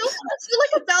novel. I feel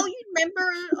like a valued member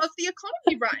of the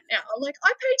economy right now. Like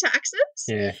I pay taxes.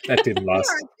 Yeah, that didn't last.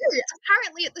 Yeah, I do.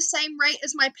 Apparently at the same rate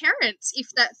as my parents,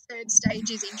 if that third stage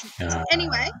is introduced.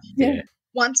 Anyway. Yeah.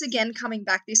 Once again, coming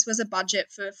back, this was a budget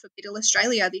for Middle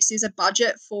Australia. This is a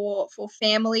budget for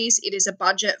families. It is a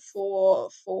budget for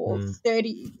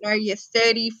 30, your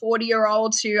 30,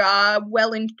 40-year-olds who are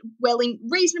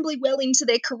reasonably well into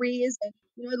their careers and,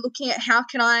 looking at how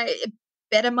can I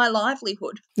better my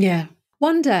livelihood. Yeah.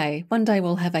 One day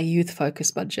we'll have a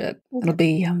youth-focused budget. That'll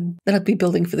be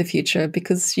building for the future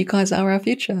because you guys are our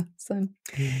future. So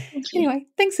anyway,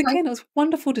 thanks again. It was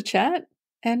wonderful to chat.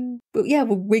 And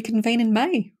we'll reconvene in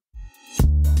May.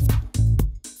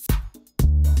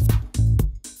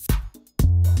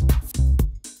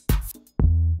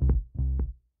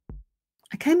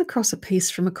 I came across a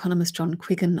piece from economist John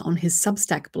Quiggin on his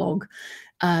Substack blog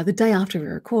the day after we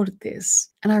recorded this,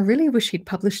 and I really wish he'd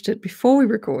published it before we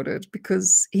recorded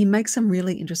because he makes some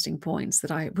really interesting points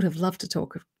that I would have loved to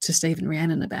talk to Steve and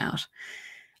Rhiannon about.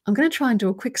 I'm going to try and do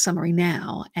a quick summary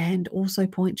now and also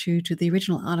point you to the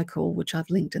original article, which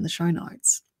I've linked in the show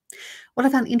notes. What I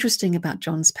found interesting about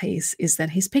John's piece is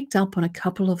that he's picked up on a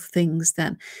couple of things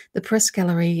that the press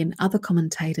gallery and other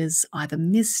commentators either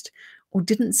missed or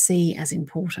didn't see as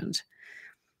important.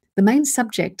 The main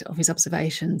subject of his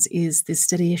observations is this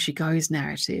steady as she goes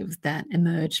narrative that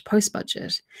emerged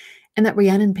post-budget and that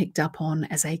Rhiannon picked up on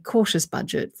as a cautious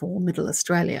budget for Middle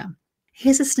Australia.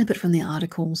 Here's a snippet from the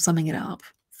article summing it up.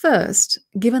 First,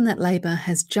 given that Labor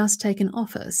has just taken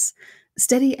office,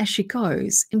 steady as she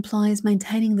goes implies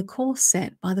maintaining the course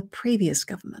set by the previous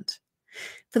government.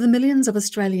 For the millions of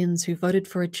Australians who voted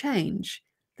for a change,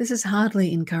 this is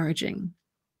hardly encouraging.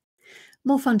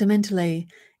 More fundamentally,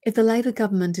 if the Labor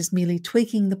government is merely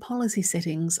tweaking the policy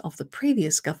settings of the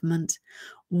previous government,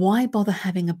 why bother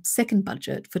having a second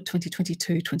budget for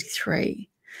 2022-23?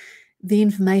 The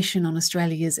information on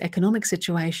Australia's economic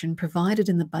situation provided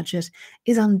in the budget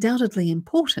is undoubtedly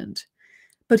important,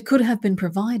 but could have been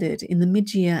provided in the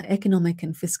mid-year economic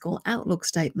and fiscal outlook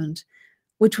statement,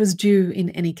 which was due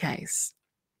in any case.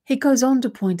 He goes on to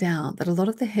point out that a lot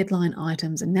of the headline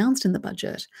items announced in the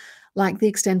budget, like the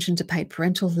extension to paid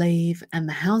parental leave and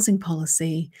the housing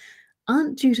policy,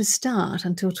 aren't due to start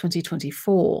until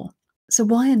 2024. So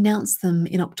why announce them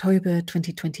in October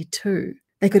 2022?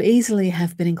 They could easily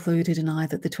have been included in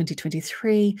either the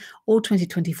 2023 or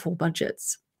 2024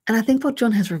 budgets. And I think what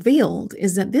John has revealed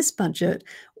is that this budget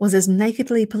was as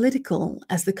nakedly political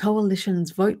as the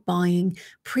coalition's vote-buying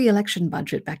pre-election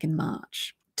budget back in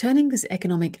March. Turning this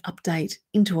economic update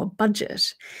into a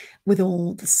budget, with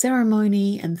all the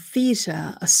ceremony and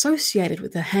theatre associated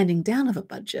with the handing down of a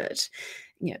budget,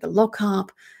 the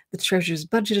lock-up, the Treasurer's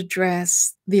budget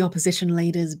address, the opposition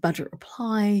leader's budget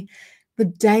reply, the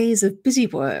days of busy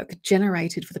work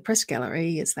generated for the press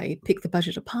gallery as they pick the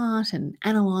budget apart and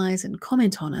analyse and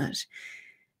comment on it.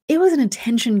 It was an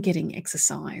attention-getting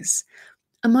exercise,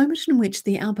 a moment in which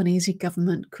the Albanese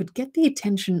government could get the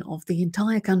attention of the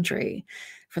entire country,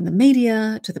 from the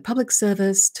media to the public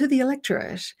service to the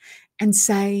electorate, and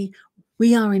say,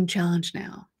 we are in charge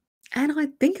now. And I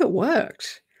think it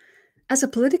worked. As a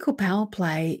political power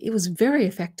play, it was very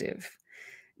effective.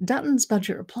 Dutton's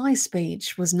budget reply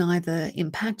speech was neither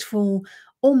impactful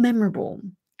or memorable,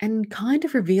 and kind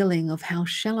of revealing of how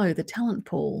shallow the talent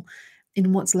pool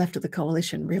in what's left of the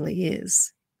coalition really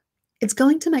is. It's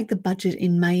going to make the budget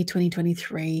in May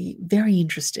 2023 very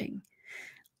interesting.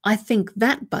 I think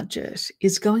that budget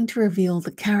is going to reveal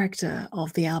the character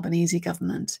of the Albanese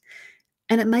government,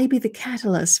 and it may be the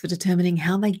catalyst for determining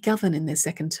how they govern in their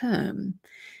second term,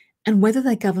 and whether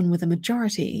they govern with a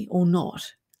majority or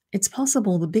not. It's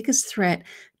possible the biggest threat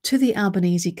to the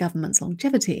Albanese government's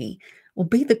longevity will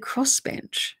be the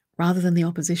crossbench rather than the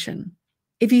opposition.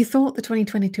 If you thought the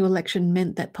 2022 election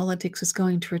meant that politics was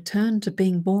going to return to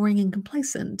being boring and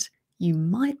complacent, you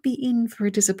might be in for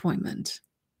a disappointment.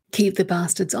 Keep the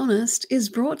Bastards Honest is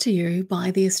brought to you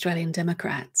by the Australian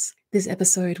Democrats. This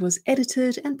episode was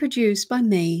edited and produced by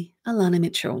me, Elana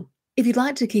Mitchell. If you'd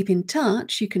like to keep in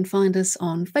touch, you can find us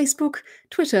on Facebook,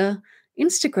 Twitter,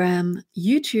 Instagram,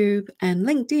 YouTube, and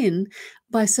LinkedIn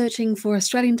by searching for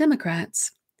Australian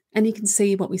Democrats, and you can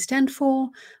see what we stand for,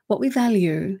 what we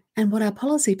value, and what our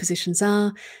policy positions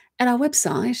are at our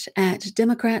website at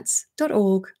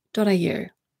democrats.org.au.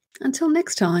 Until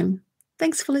next time,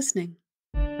 thanks for listening.